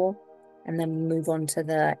 3 more and then move on to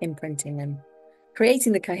the imprinting and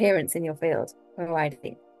creating the coherence in your field. All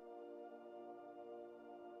righty.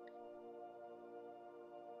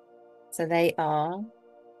 So they are,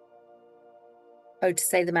 to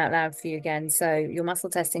say them out loud for you again. So you're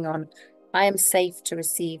muscle testing on, I am safe to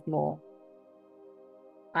receive more.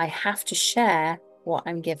 I have to share what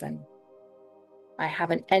I'm given. I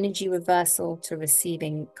have an energy reversal to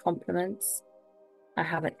receiving compliments. I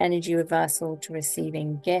have an energy reversal to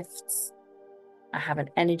receiving gifts. I have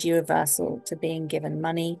an energy reversal to being given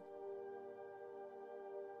money.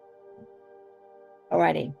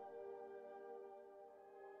 Alrighty.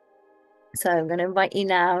 So I'm going to invite you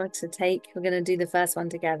now to we're going to do the first one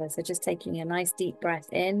together. So just taking a nice deep breath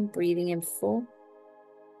in, breathing in for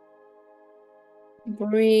 4.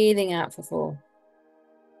 Breathing out for 4.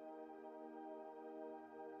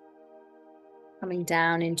 Coming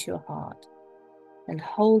down into your heart and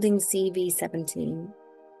holding CV17.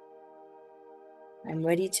 I'm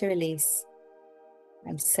ready to release.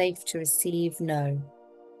 I'm safe to receive no.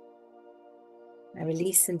 I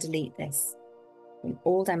release and delete this from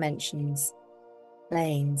all dimensions,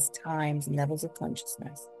 planes, times, and levels of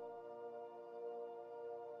consciousness.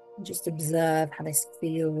 And just observe how this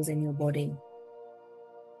feels in your body.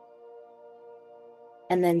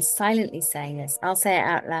 And then silently saying this, I'll say it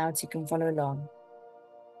out loud so you can follow along.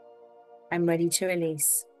 I'm ready to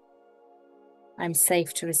release. I'm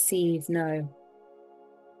safe to receive no.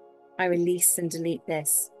 I release and delete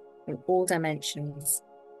this from all dimensions,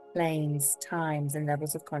 planes, times, and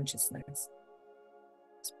levels of consciousness.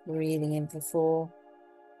 Just breathing in for 4,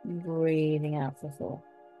 and breathing out for 4.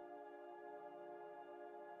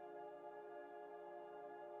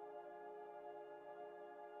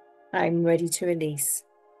 I'm ready to release.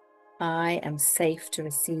 I am safe to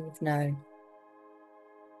receive no.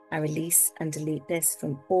 I release and delete this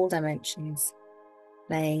from all dimensions,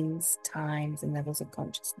 planes, times, and levels of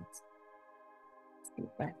consciousness. Deep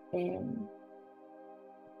breath in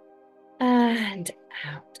and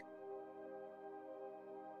out.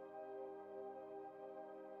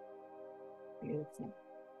 Beautiful.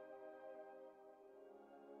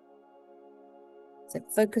 So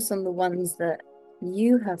focus on the ones that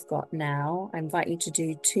you have got now. I invite you to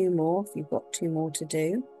do 2 more if you've got 2 more to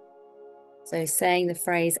do. So saying the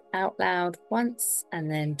phrase out loud once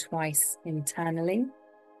and then twice internally.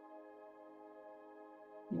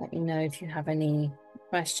 Let me know if you have any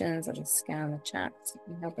questions. I'll just scan the chat so I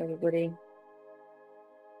can help everybody.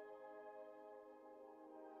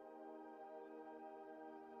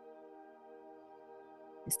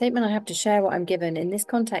 The statement I have to share what I'm given in this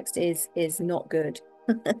context is not good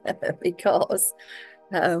because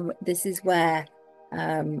this is where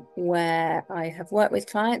I have worked with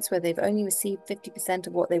clients where they've only received 50%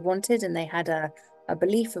 of what they wanted, and they had a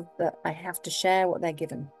belief of that I have to share what they're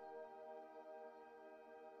given.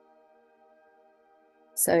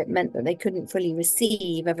 So it meant that they couldn't fully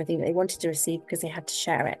receive everything that they wanted to receive because they had to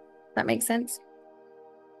share it. Does that make sense?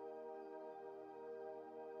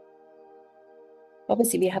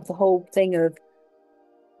 Obviously, we have the whole thing of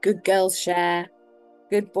good girls share,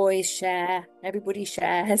 good boys share, everybody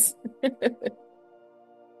shares.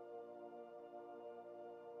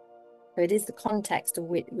 So it is the context of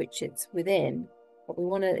which it's within. But we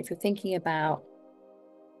want to, if you're thinking about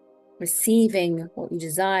receiving what you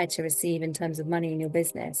desire to receive in terms of money in your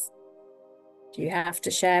business, do you have to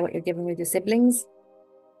share what you're given with your siblings?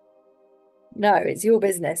 No, it's your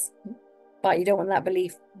business, but you don't want that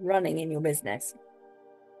belief running in your business.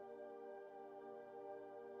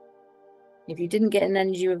 If you didn't get an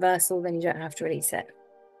energy reversal, then you don't have to release it.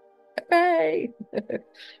 Hooray!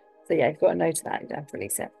 So yeah, you've got a no to that. You don't have to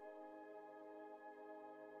release it.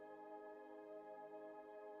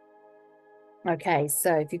 Okay,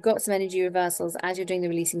 so if you've got some energy reversals, as you're doing the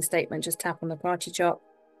releasing statement, just tap on the karate chop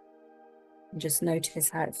and just notice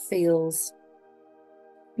how it feels.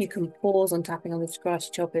 You can pause on tapping on the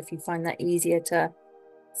karate chop if you find that easier to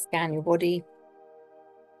scan your body,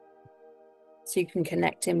 so you can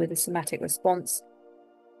connect in with the somatic response.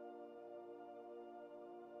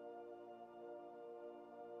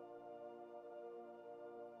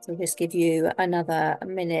 So I'll just give you another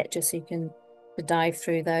minute just so you can dive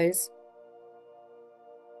through those.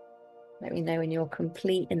 Let me know when you're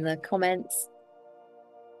complete in the comments.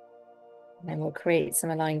 And then we'll create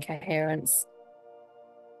some aligned coherence.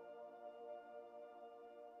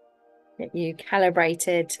 Get you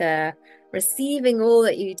calibrated to receiving all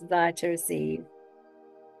that you desire to receive.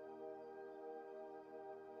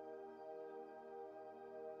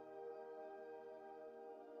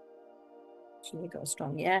 Should we got a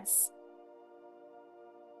strong yes?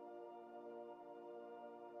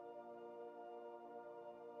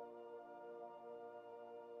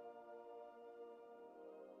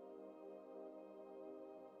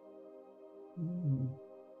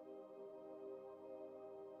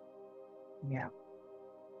 Yeah.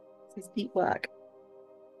 This is deep work.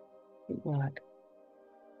 Deep work.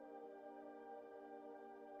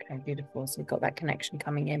 Okay, beautiful. So we've got that connection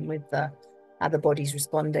coming in with the how the body's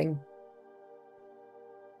responding.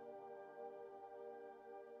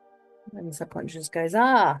 And the subconscious goes,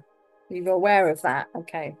 you're aware of that.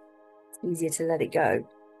 Okay. It's easier to let it go.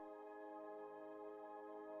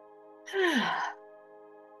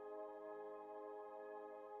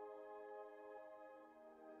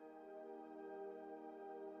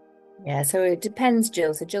 Yeah, so it depends,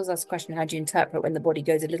 Jill. So Jill's asked a question, how do you interpret when the body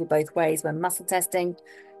goes a little both ways when muscle testing?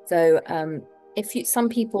 So some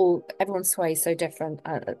people, everyone sways so different.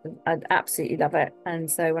 I absolutely love it. And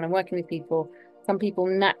so when I'm working with people, some people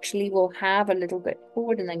naturally will have a little bit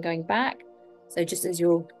forward and then going back. So just as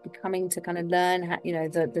you're becoming to kind of learn how,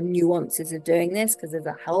 the nuances of doing this, because there's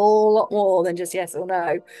a whole lot more than just yes or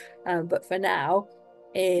no. But for now,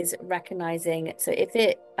 is recognizing. So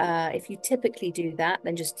if you typically do that,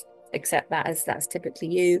 then just accept that as that's typically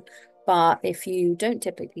you. But if you don't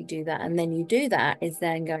typically do that and then you do that, is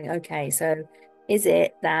then going, okay, so is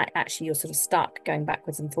it that actually you're sort of stuck going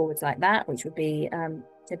backwards and forwards like that, which would be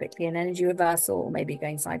typically an energy reversal, or maybe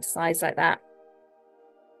going side to side like that?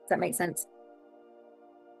 Does that make sense?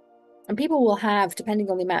 And people will have, depending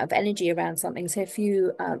on the amount of energy around something. So if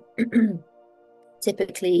you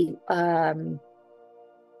typically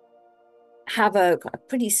have a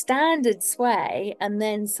pretty standard sway and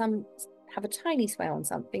then some have a tiny sway on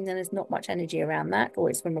something, then there's not much energy around that, or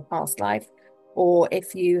it's from a past life. Or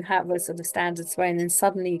if you have a sort of standard sway and then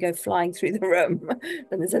suddenly you go flying through the room,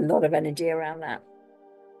 then there's a lot of energy around that.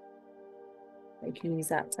 You can use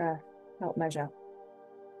that to help measure.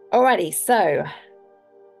 Alrighty, so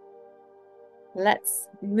let's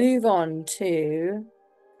move on to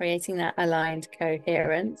creating that aligned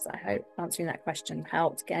coherence. I hope answering that question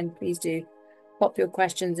helped. Again, please do pop your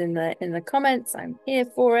questions in the comments. I'm here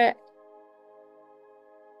for it.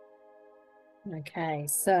 Okay,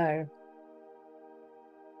 so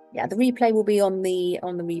yeah, the replay will be on the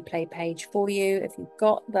replay page for you. If you've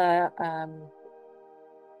got the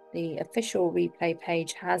the official replay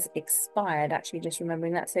page has expired, actually, just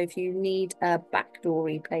remembering that. So if you need a backdoor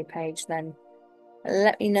replay page, then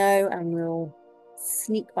let me know and we'll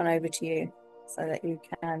sneak one over to you so that you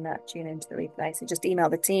can tune into the replay. So just email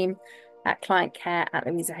the team at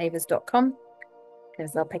clientcare@louisahavers.com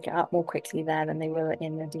because they'll pick it up more quickly there than they will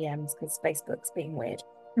in the DMs because Facebook's being weird.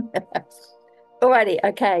 Alrighty,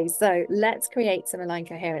 okay, so let's create some aligned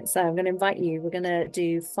coherence. So I'm going to invite you, we're going to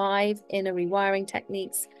do 5 inner rewiring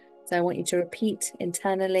techniques. So I want you to repeat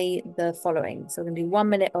internally the following. So we're going to do 1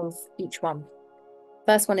 minute of each one.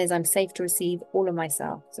 First one is I'm safe to receive all of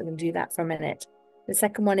myself. So I'm going to do that for a minute. The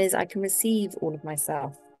second one is I can receive all of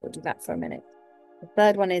myself. We'll do that for a minute. The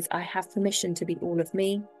third one is I have permission to be all of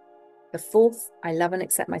me. The fourth, I love and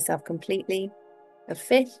accept myself completely. The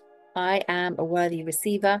fifth, I am a worthy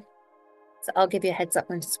receiver. So I'll give you a heads up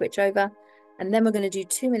when to switch over. And then we're going to do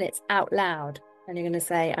 2 minutes out loud. And you're going to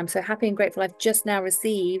say, I'm so happy and grateful I've just now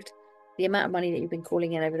received the amount of money that you've been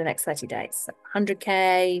calling in over the next 30 days. So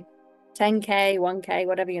 100K, 10K, 1K,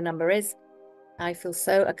 whatever your number is. I feel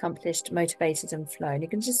so accomplished, motivated, and flown. You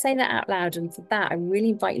can just say that out loud. And for that, I really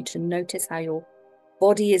invite you to notice how your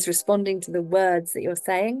body is responding to the words that you're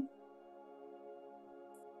saying.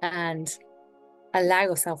 And allow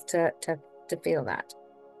yourself to feel that.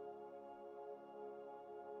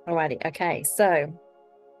 Alrighty, okay, so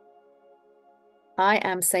I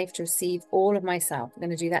am safe to receive all of myself. We're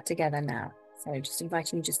going to do that together now. So just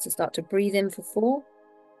inviting you just to start to breathe in for 4.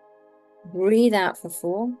 Breathe out for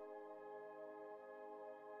 4.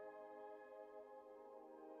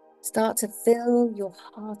 Start to fill your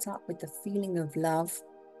heart up with the feeling of love.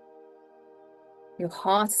 Your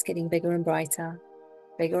heart is getting bigger and brighter,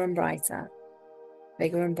 bigger and brighter,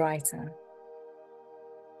 bigger and brighter.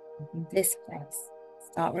 In this place,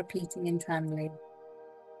 start repeating internally.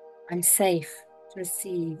 I'm safe to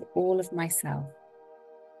receive all of myself.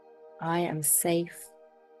 I am safe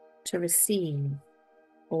to receive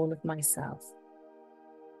all of myself.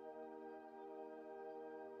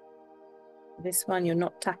 This one, you're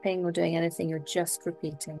not tapping or doing anything, you're just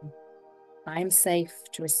repeating. I'm safe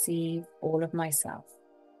to receive all of myself.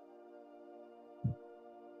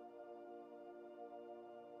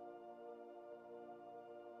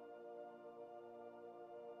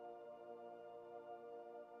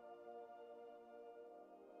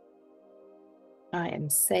 I am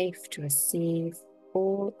safe to receive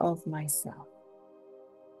all of myself.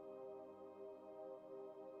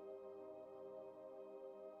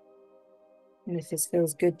 And if this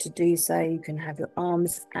feels good to do so, you can have your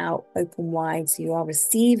arms out, open wide, so you are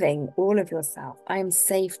receiving all of yourself. I am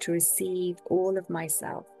safe to receive all of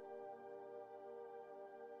myself.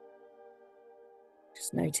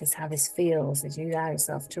 Just notice how this feels as you allow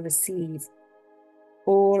yourself to receive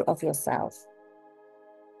all of yourself.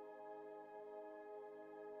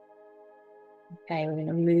 Okay, we're going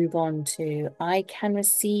to move on to I can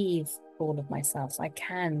receive all of myself. So I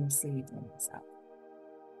can receive all of myself.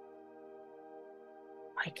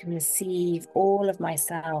 I can receive all of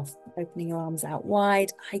myself. Opening your arms out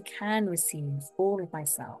wide. I can receive all of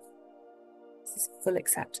myself. This is full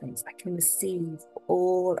acceptance. I can receive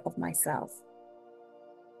all of myself.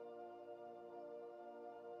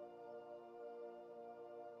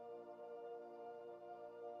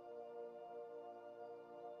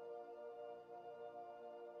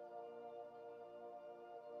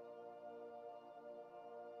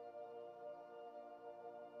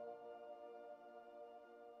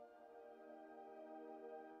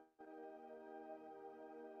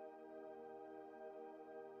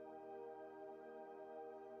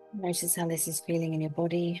 Notice how this is feeling in your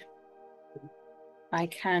body. I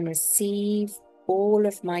can receive all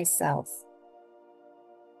of myself.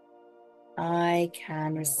 I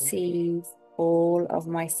can receive all of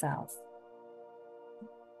myself.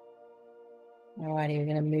 Alrighty, we're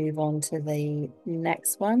going to move on to the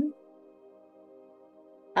next one.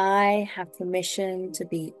 I have permission to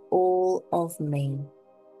be all of me.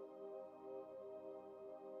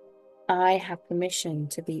 I have permission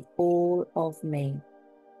to be all of me.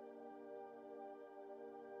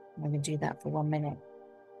 I'm going to do that for 1 minute.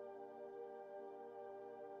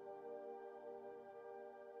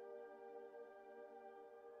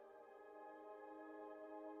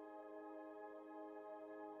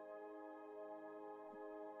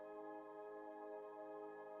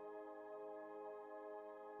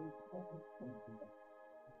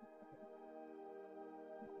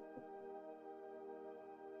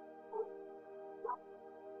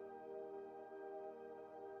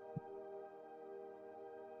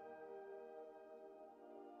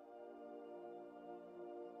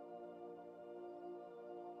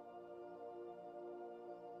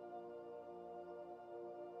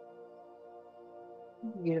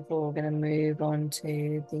 Beautiful. We're going to move on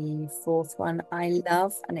to the fourth one. I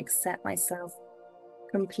love and accept myself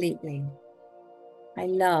completely. I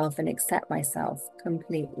love and accept myself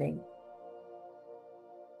completely.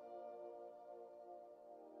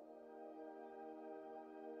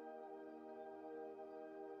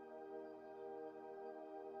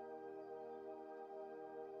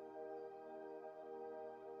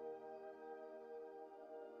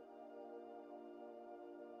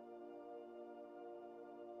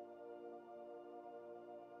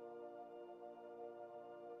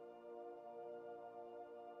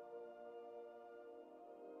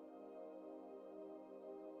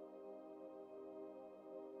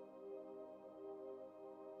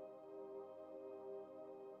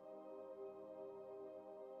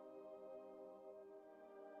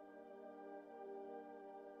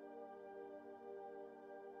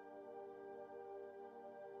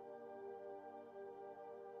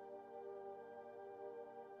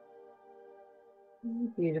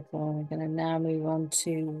 Beautiful. We're going to now move on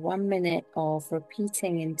to 1 minute of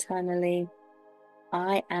repeating internally.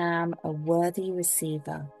 I am a worthy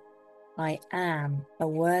receiver. I am a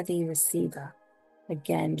worthy receiver.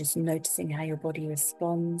 Again, just noticing how your body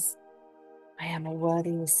responds. I am a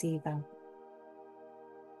worthy receiver.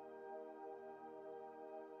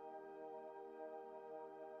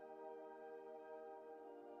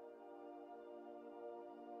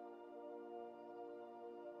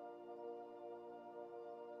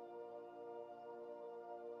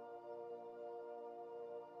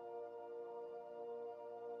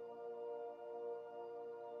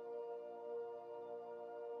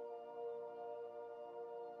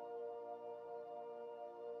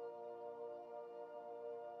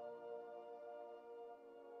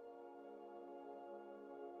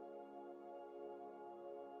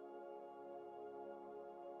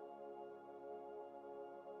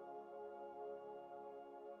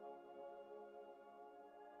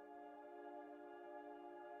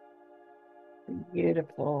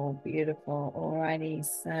 Beautiful, beautiful. Alrighty,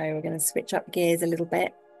 so we're going to switch up gears a little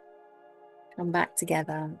bit. Come back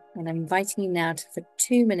together, and I'm inviting you now to, for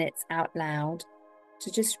 2 minutes out loud,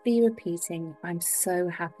 to just be repeating, I'm so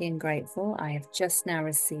happy and grateful. I have just now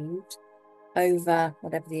received over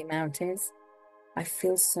whatever the amount is. I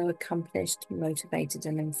feel so accomplished, motivated,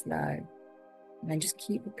 and in flow. And then just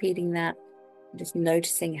keep repeating that, just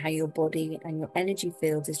noticing how your body and your energy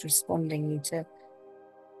field is responding to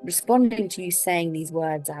you saying these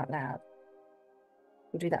words out loud.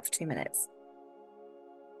 We'll do that for 2 minutes.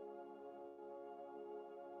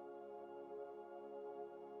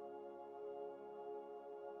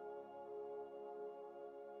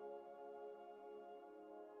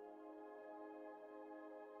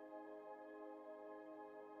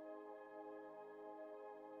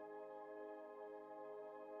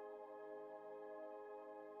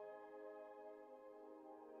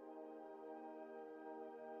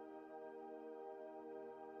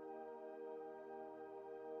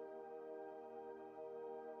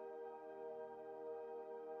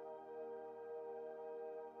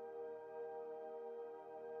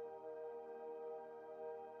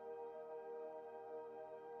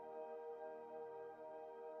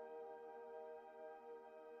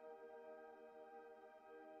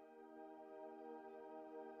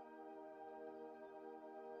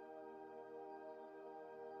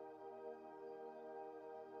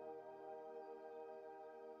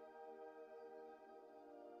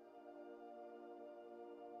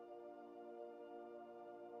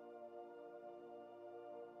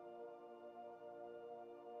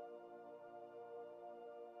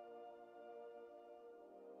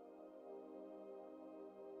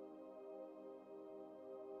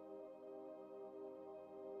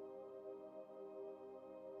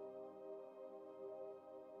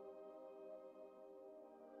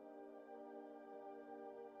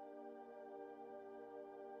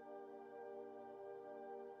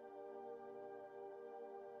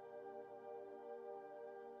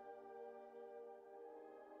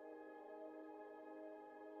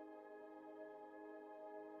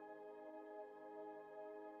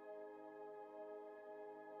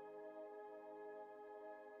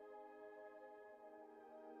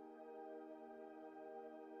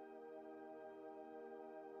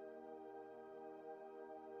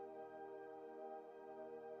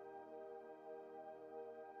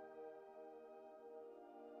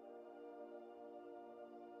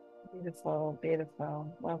 Beautiful,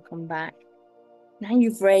 beautiful. Welcome back. Now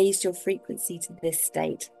you've raised your frequency to this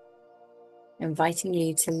state, inviting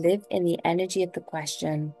you to live in the energy of the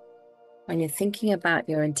question when you're thinking about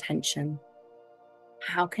your intention.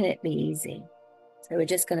 How can it be easy? So we're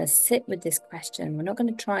just going to sit with this question. We're not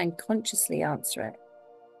going to try and consciously answer it.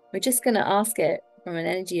 We're just going to ask it from an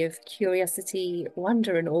energy of curiosity,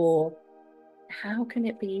 wonder, and awe. How can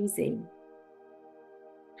it be easy?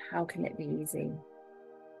 How can it be easy?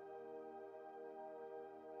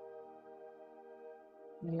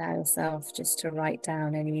 Allow yourself just to write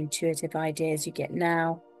down any intuitive ideas you get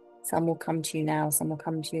now. Some will come to you now, some will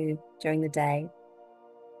come to you during the day.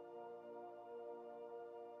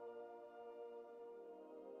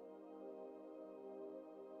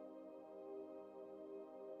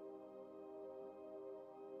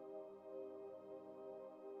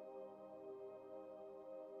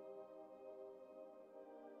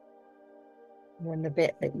 And the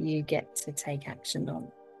bit that you get to take action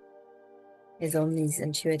on is on these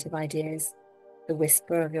intuitive ideas, the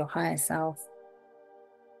whisper of your higher self,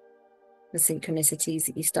 the synchronicities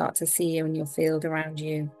that you start to see in your field around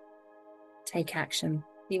you. Take action,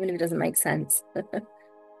 even if it doesn't make sense.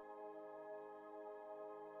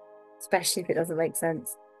 Especially if it doesn't make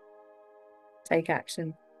sense. Take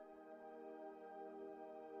action.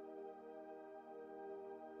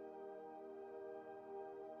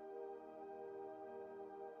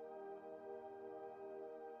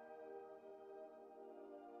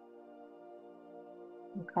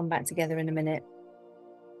 We'll come back together in a minute.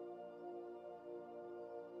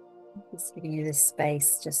 Just giving you this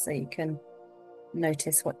space just so you can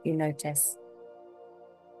notice what you notice.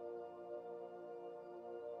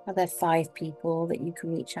 Are there 5 people that you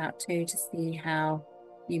can reach out to see how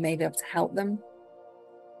you may be able to help them?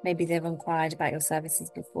 Maybe they've inquired about your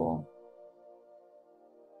services before.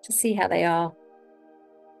 Just see how they are.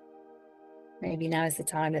 Maybe now is the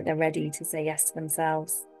time that they're ready to say yes to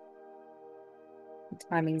themselves. The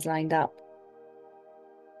timing's lined up.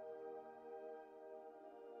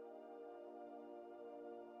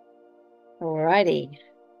 Alrighty.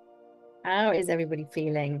 How is everybody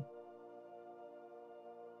feeling?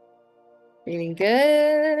 Feeling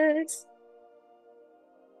good?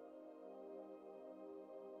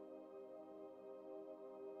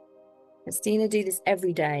 Christina, do this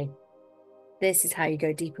every day. This is how you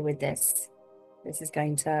go deeper with this. This is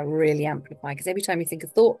going to really amplify, because every time you think a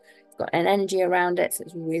thought, it's got an energy around it. So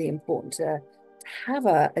it's really important to have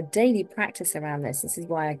a daily practice around this. This is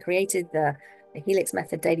why I created the Helix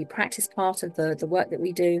Method daily practice part of the work that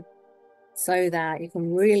we do, so that you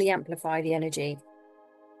can really amplify the energy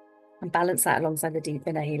and balance that alongside the deep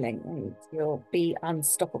inner healing, and you'll be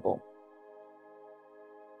unstoppable.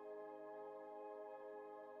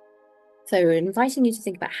 So inviting you to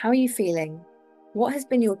think about, how are you feeling? What has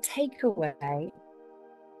been your takeaway?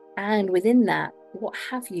 And within that, what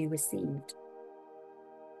have you received?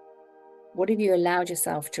 What have you allowed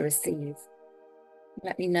yourself to receive?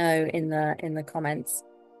 Let me know in the comments.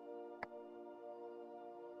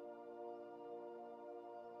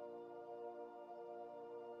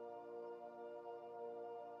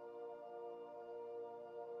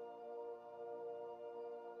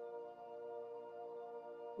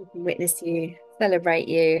 We can witness you, celebrate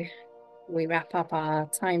you. We wrap up our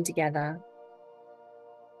time together.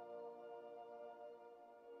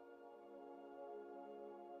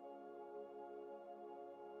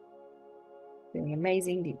 Feeling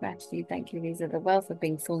amazing, deep gratitude. Thank you, Louisa. The wealth of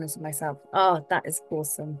being fullness of myself. Oh, that is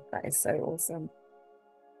awesome. That is so awesome.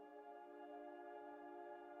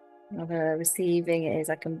 Another receiving is,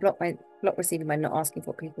 I can block receiving by not asking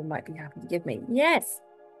for what people might be happy to give me. Yes.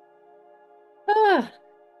 Ah,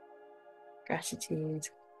 gratitude.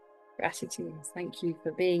 Gratitude. Thank you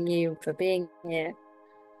for being you, for being here.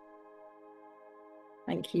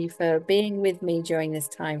 Thank you for being with me during this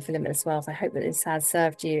time for Limitless Wealth. I hope that this has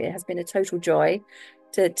served you. It has been a total joy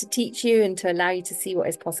to teach you and to allow you to see what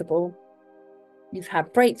is possible. You've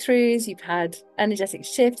had breakthroughs, you've had energetic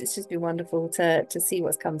shift. It's just been wonderful to see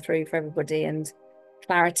what's come through for everybody, and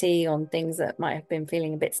clarity on things that might have been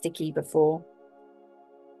feeling a bit sticky before.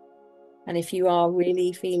 And if you are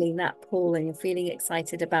really feeling that pull and you're feeling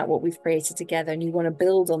excited about what we've created together, and you want to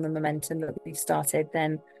build on the momentum that we've started,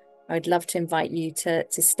 then I'd love to invite you to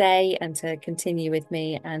stay and to continue with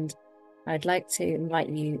me. And I'd like to invite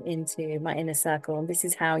you into my inner circle. And this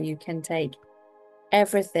is how you can take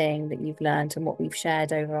everything that you've learned and what we've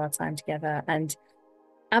shared over our time together and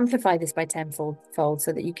amplify this by tenfold,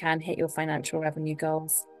 so that you can hit your financial revenue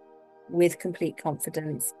goals with complete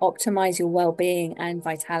confidence, optimize your well-being and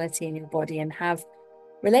vitality in your body, and have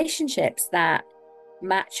relationships that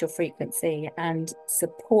match your frequency and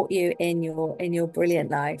support you in your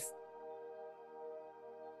brilliant life.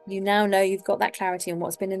 You now know you've got that clarity on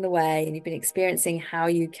what's been in the way, and you've been experiencing how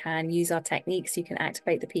you can use our techniques. You can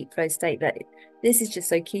activate the peak flow state. That this is just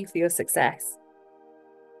so key for your success.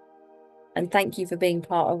 And thank you for being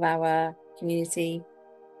part of our community.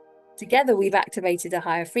 Together, we've activated a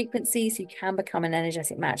higher frequency so you can become an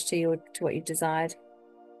energetic match to what you've desired.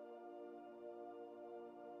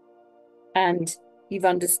 And you've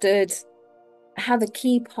understood how the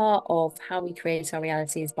key part of how we create our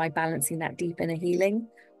reality is by balancing that deep inner healing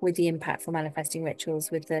with the impactful manifesting rituals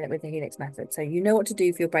with the Helix method. So you know what to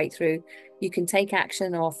do for your breakthrough. You can take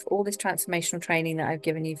action off all this transformational training that I've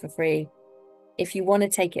given you for free. If you want to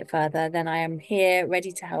take it further, then I am here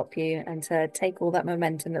ready to help you and to take all that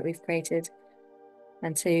momentum that we've created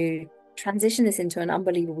and to transition this into an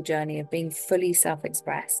unbelievable journey of being fully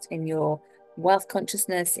self-expressed in your wealth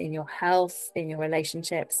consciousness, in your health, in your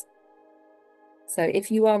relationships. So if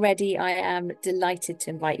you are ready, I am delighted to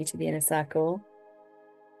invite you to the inner circle,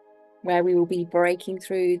 where we will be breaking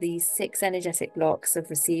through these 6 energetic blocks of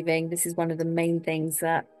receiving. This is one of the main things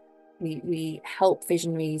that we help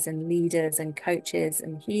visionaries and leaders and coaches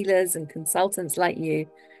and healers and consultants like you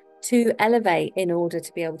to elevate in order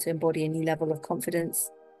to be able to embody a new level of confidence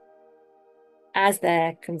as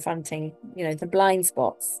they're confronting, the blind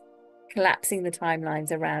spots, collapsing the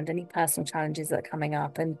timelines around any personal challenges that are coming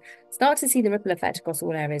up, and start to see the ripple effect across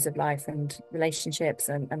all areas of life and relationships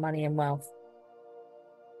and money and wealth.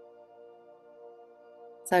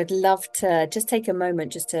 So I'd love to just take a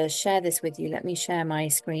moment just to share this with you. Let me share my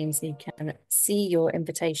screen so you can see your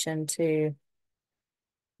invitation to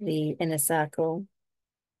the inner circle.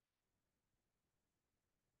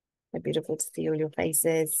 So beautiful to see all your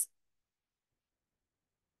faces.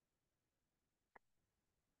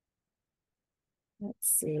 Let's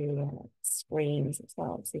see screens as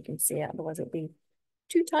well so you can see it. Otherwise it'll be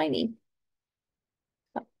too tiny.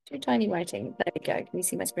 Oh, too tiny writing. There we go. Can you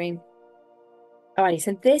see my screen? Alrighty,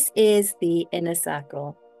 so this is the inner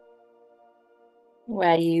circle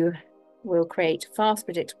where you will create fast,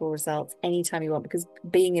 predictable results anytime you want, because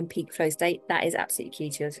being in peak flow state, that is absolutely key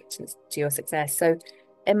to your success. So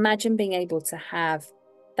imagine being able to have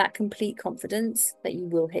that complete confidence that you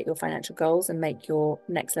will hit your financial goals and make your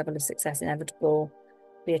next level of success inevitable.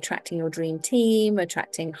 Be attracting your dream team,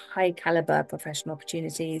 attracting high caliber professional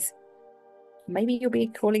opportunities. Maybe you'll be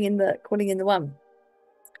calling in the one.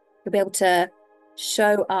 You'll be able to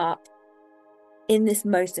show up in this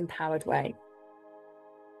most empowered way.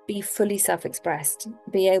 Be fully self-expressed,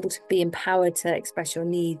 be able to be empowered to express your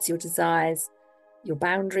needs, your desires, your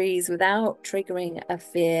boundaries without triggering a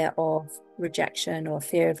fear of rejection or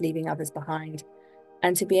fear of leaving others behind,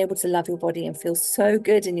 and to be able to love your body and feel so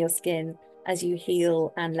good in your skin as you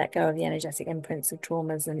heal and let go of the energetic imprints of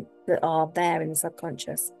traumas and that are there in the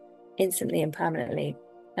subconscious instantly and permanently,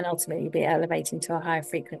 and ultimately be elevating to a higher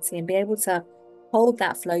frequency and be able to hold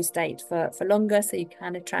that flow state for longer so you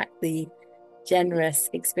can attract the generous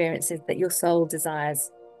experiences that your soul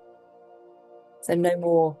desires. So no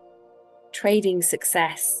more trading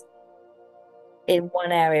success in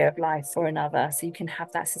one area of life for another, so you can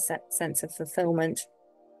have that sense of fulfillment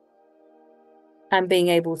and being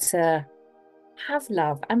able to have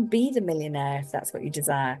love and be the millionaire if that's what you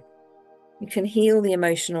desire. You can heal the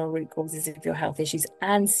emotional root causes of your health issues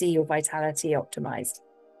and see your vitality optimized.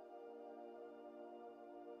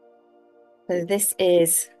 So this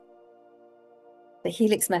is the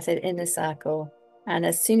Helix method inner circle. And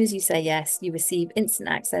as soon as you say yes, you receive instant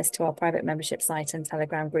access to our private membership site and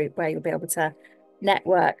Telegram group, where you'll be able to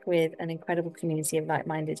network with an incredible community of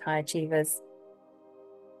like-minded high achievers.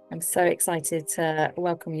 I'm so excited to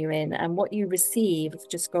welcome you in. And what you receive,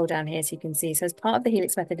 just scroll down here so you can see. So as part of the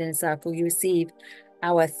Helix method inner circle, you receive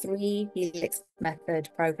our 3 Helix method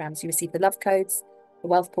programs. You receive the love codes, the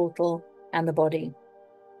wealth portal, and the body.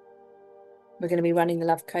 We're going to be running the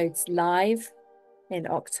love codes live in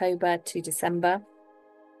October to December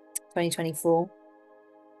 2024.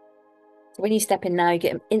 So when you step in now, you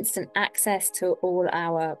get instant access to all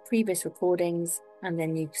our previous recordings, and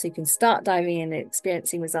then so you can start diving in and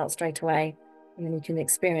experiencing results straight away. And then you can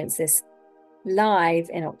experience this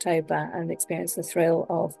live in October and experience the thrill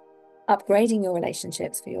of upgrading your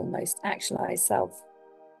relationships for your most actualized self.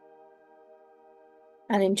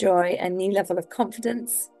 And enjoy a new level of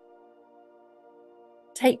confidence.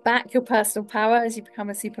 Take back your personal power as you become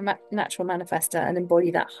a supernatural manifester and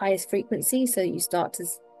embody that highest frequency so that you start to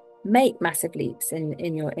make massive leaps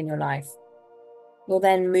in your life. We'll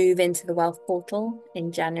then move into the wealth portal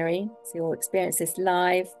in January. So you'll experience this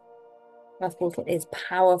live. Wealth portal is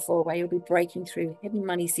powerful, where you'll be breaking through hidden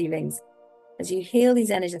money ceilings. As you heal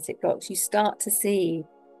these energetic blocks, you start to see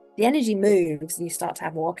the energy moves and you start to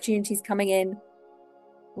have more opportunities coming in.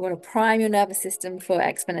 We want to prime your nervous system for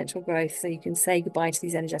exponential growth so you can say goodbye to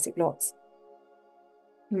these energetic blocks.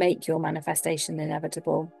 Make your manifestation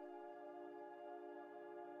inevitable.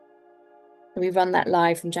 We run that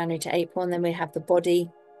live from January to April, and then we have the body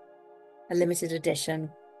a limited edition.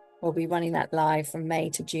 We'll be running that live from May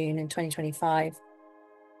to June in 2025.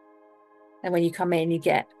 And when you come in, you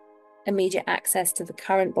get immediate access to the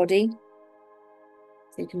current body.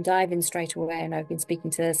 So you can dive in straight away. And I've been speaking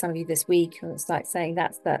to some of you this week, and it's like saying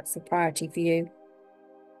that's a priority for you.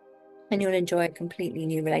 And you'll enjoy a completely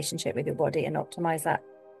new relationship with your body and optimize that,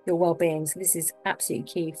 your well-being. So this is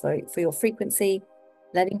absolutely key for your frequency,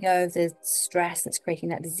 letting go of the stress that's creating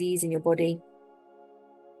that disease in your body.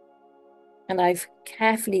 And I've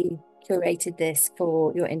carefully curated this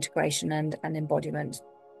for your integration and embodiment.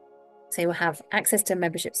 So you'll have access to a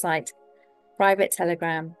membership site, private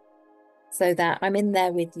Telegram, so that I'm in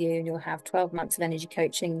there with you, and you'll have 12 months of energy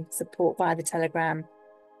coaching support via the Telegram,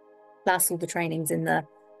 plus all the trainings in the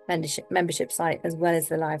membership site, as well as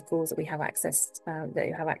the live calls that we have access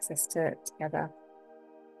to together.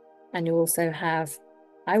 And you also have,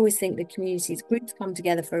 I always think the communities, groups come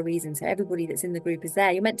together for a reason. So everybody that's in the group is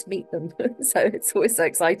there. You're meant to meet them. So it's always so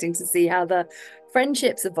exciting to see how the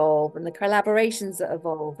friendships evolve and the collaborations that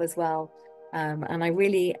evolve as well. And I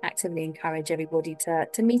really actively encourage everybody to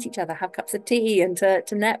meet each other, have cups of tea, and to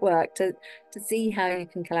network, to see how you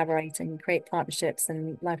can collaborate and create partnerships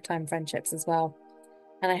and lifetime friendships as well.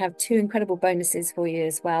 And I have 2 incredible bonuses for you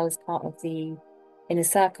as well as part of the Inner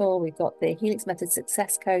Circle. We've got the Helix Method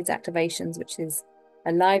Success Codes activations, which is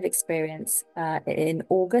a live experience in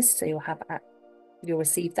August. So you'll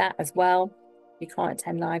receive that as well. If you can't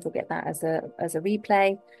attend live, you'll get that as a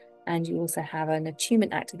replay. And you also have an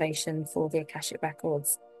attunement activation for the Akashic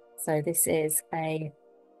records. So this is a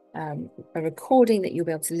recording that you'll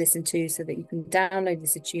be able to listen to, so that you can download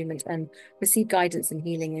this attunement and receive guidance and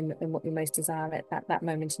healing in what you most desire at that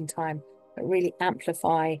moment in time, but really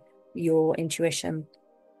amplify your intuition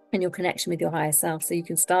and your connection with your higher self, so you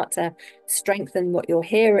can start to strengthen what you're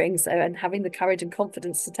hearing, and having the courage and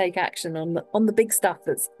confidence to take action on the big stuff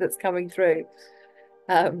that's coming through.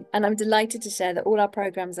 And I'm delighted to share that all our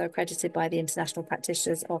programs are accredited by the International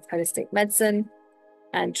Practitioners of Holistic Medicine.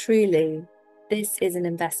 And truly, this is an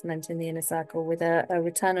investment in the Inner Circle with a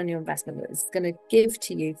return on your investment that is going to give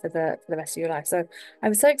to you for the rest of your life. So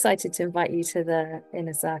I'm so excited to invite you to the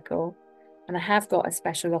Inner Circle. And I have got a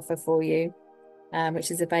special offer for you,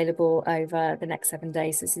 which is available over the next 7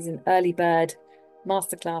 days. This is an early bird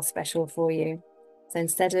masterclass special for you. So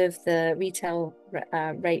instead of the retail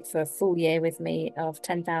rate for a full year with me of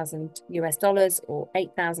 $10,000 or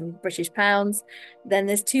 8,000 British pounds, then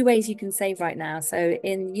there's 2 ways you can save right now. So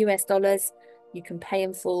in US dollars, you can pay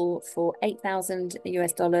in full for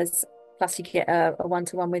 $8,000 plus you get a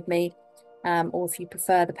one-to-one with me. Or if you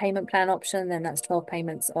prefer the payment plan option, then that's 12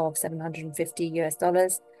 payments of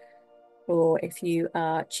 $750. Or if you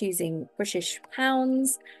are choosing British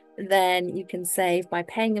pounds, then you can save by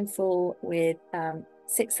paying in full with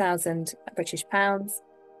 6,000 British pounds,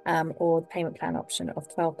 or the payment plan option of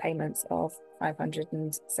 12 payments of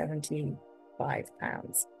 £575.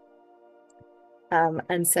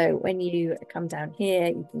 And so when you come down here,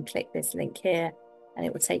 you can click this link here, and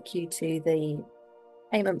it will take you to the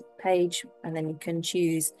payment page, and then you can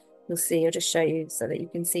choose. You'll see, I'll just show you so that you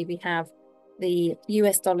can see we have the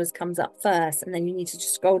US dollars comes up first, and then you need to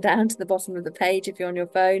just scroll down to the bottom of the page if you're on your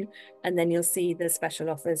phone, and then you'll see the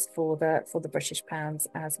special offers for the British pounds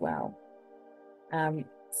as well.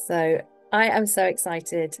 So I am so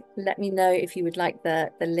excited. Let me know if you would like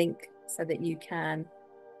the link so that you can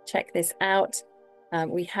check this out.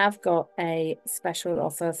 We have got a special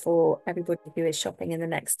offer for everybody who is shopping in the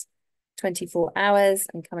next 24 hours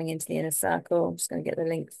and coming into the Inner Circle. I'm just going to get the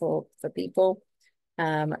link for people.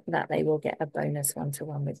 That they will get a bonus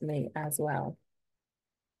one-to-one with me as well.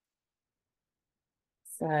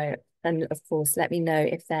 So, and of course, let me know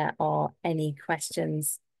if there are any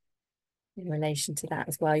questions in relation to that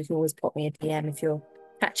as well. You can always pop me a DM if you're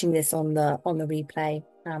catching this on the replay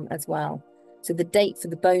as well. So the date for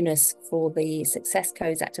the bonus for the Success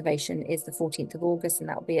Codes activation is the 14th of August, and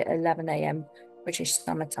that will be at 11 AM British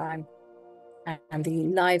Summer Time. And the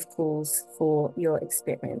live calls for your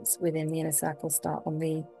experience within the Inner Circle start on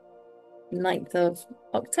the 9th of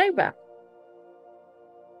October.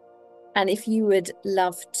 And if you would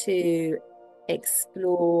love to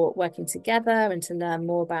explore working together and to learn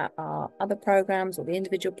more about our other programs or the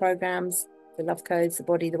individual programs, the Love Codes, the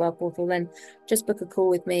Body, the Wealth Portal, then just book a call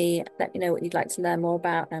with me. Let me know what you'd like to learn more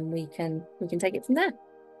about, and we can take it from there.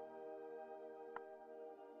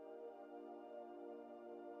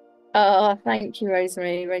 Oh, thank you,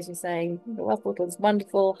 Rosemary. Rosemary saying the Wealth Portal is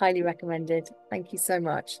wonderful, highly recommended. Thank you so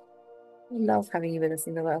much. I love having you with us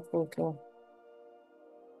in the Wealth Portal.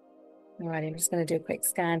 All right, I'm just going to do a quick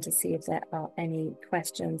scan to see if there are any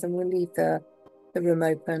questions, and we'll leave the room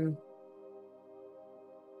open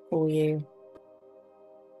for you.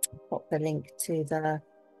 Pop the link to the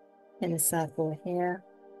inner circle here.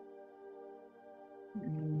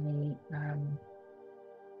 And the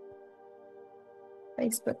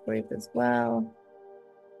Facebook group as well.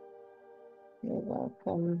 You're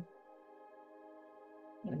welcome.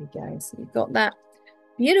 There we go. So you've got that.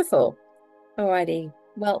 Beautiful. Alrighty.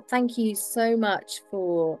 Well, thank you so much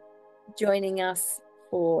for joining us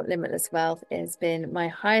for Limitless Wealth. It's been my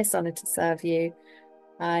highest honor to serve you.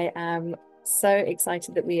 I am so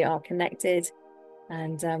excited that we are connected,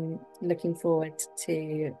 and looking forward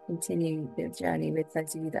to continue the journey with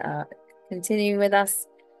those of you that are continuing with us.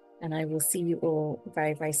 And I will see you all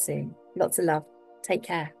very, very soon. Lots of love. Take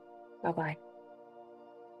care. Bye-bye.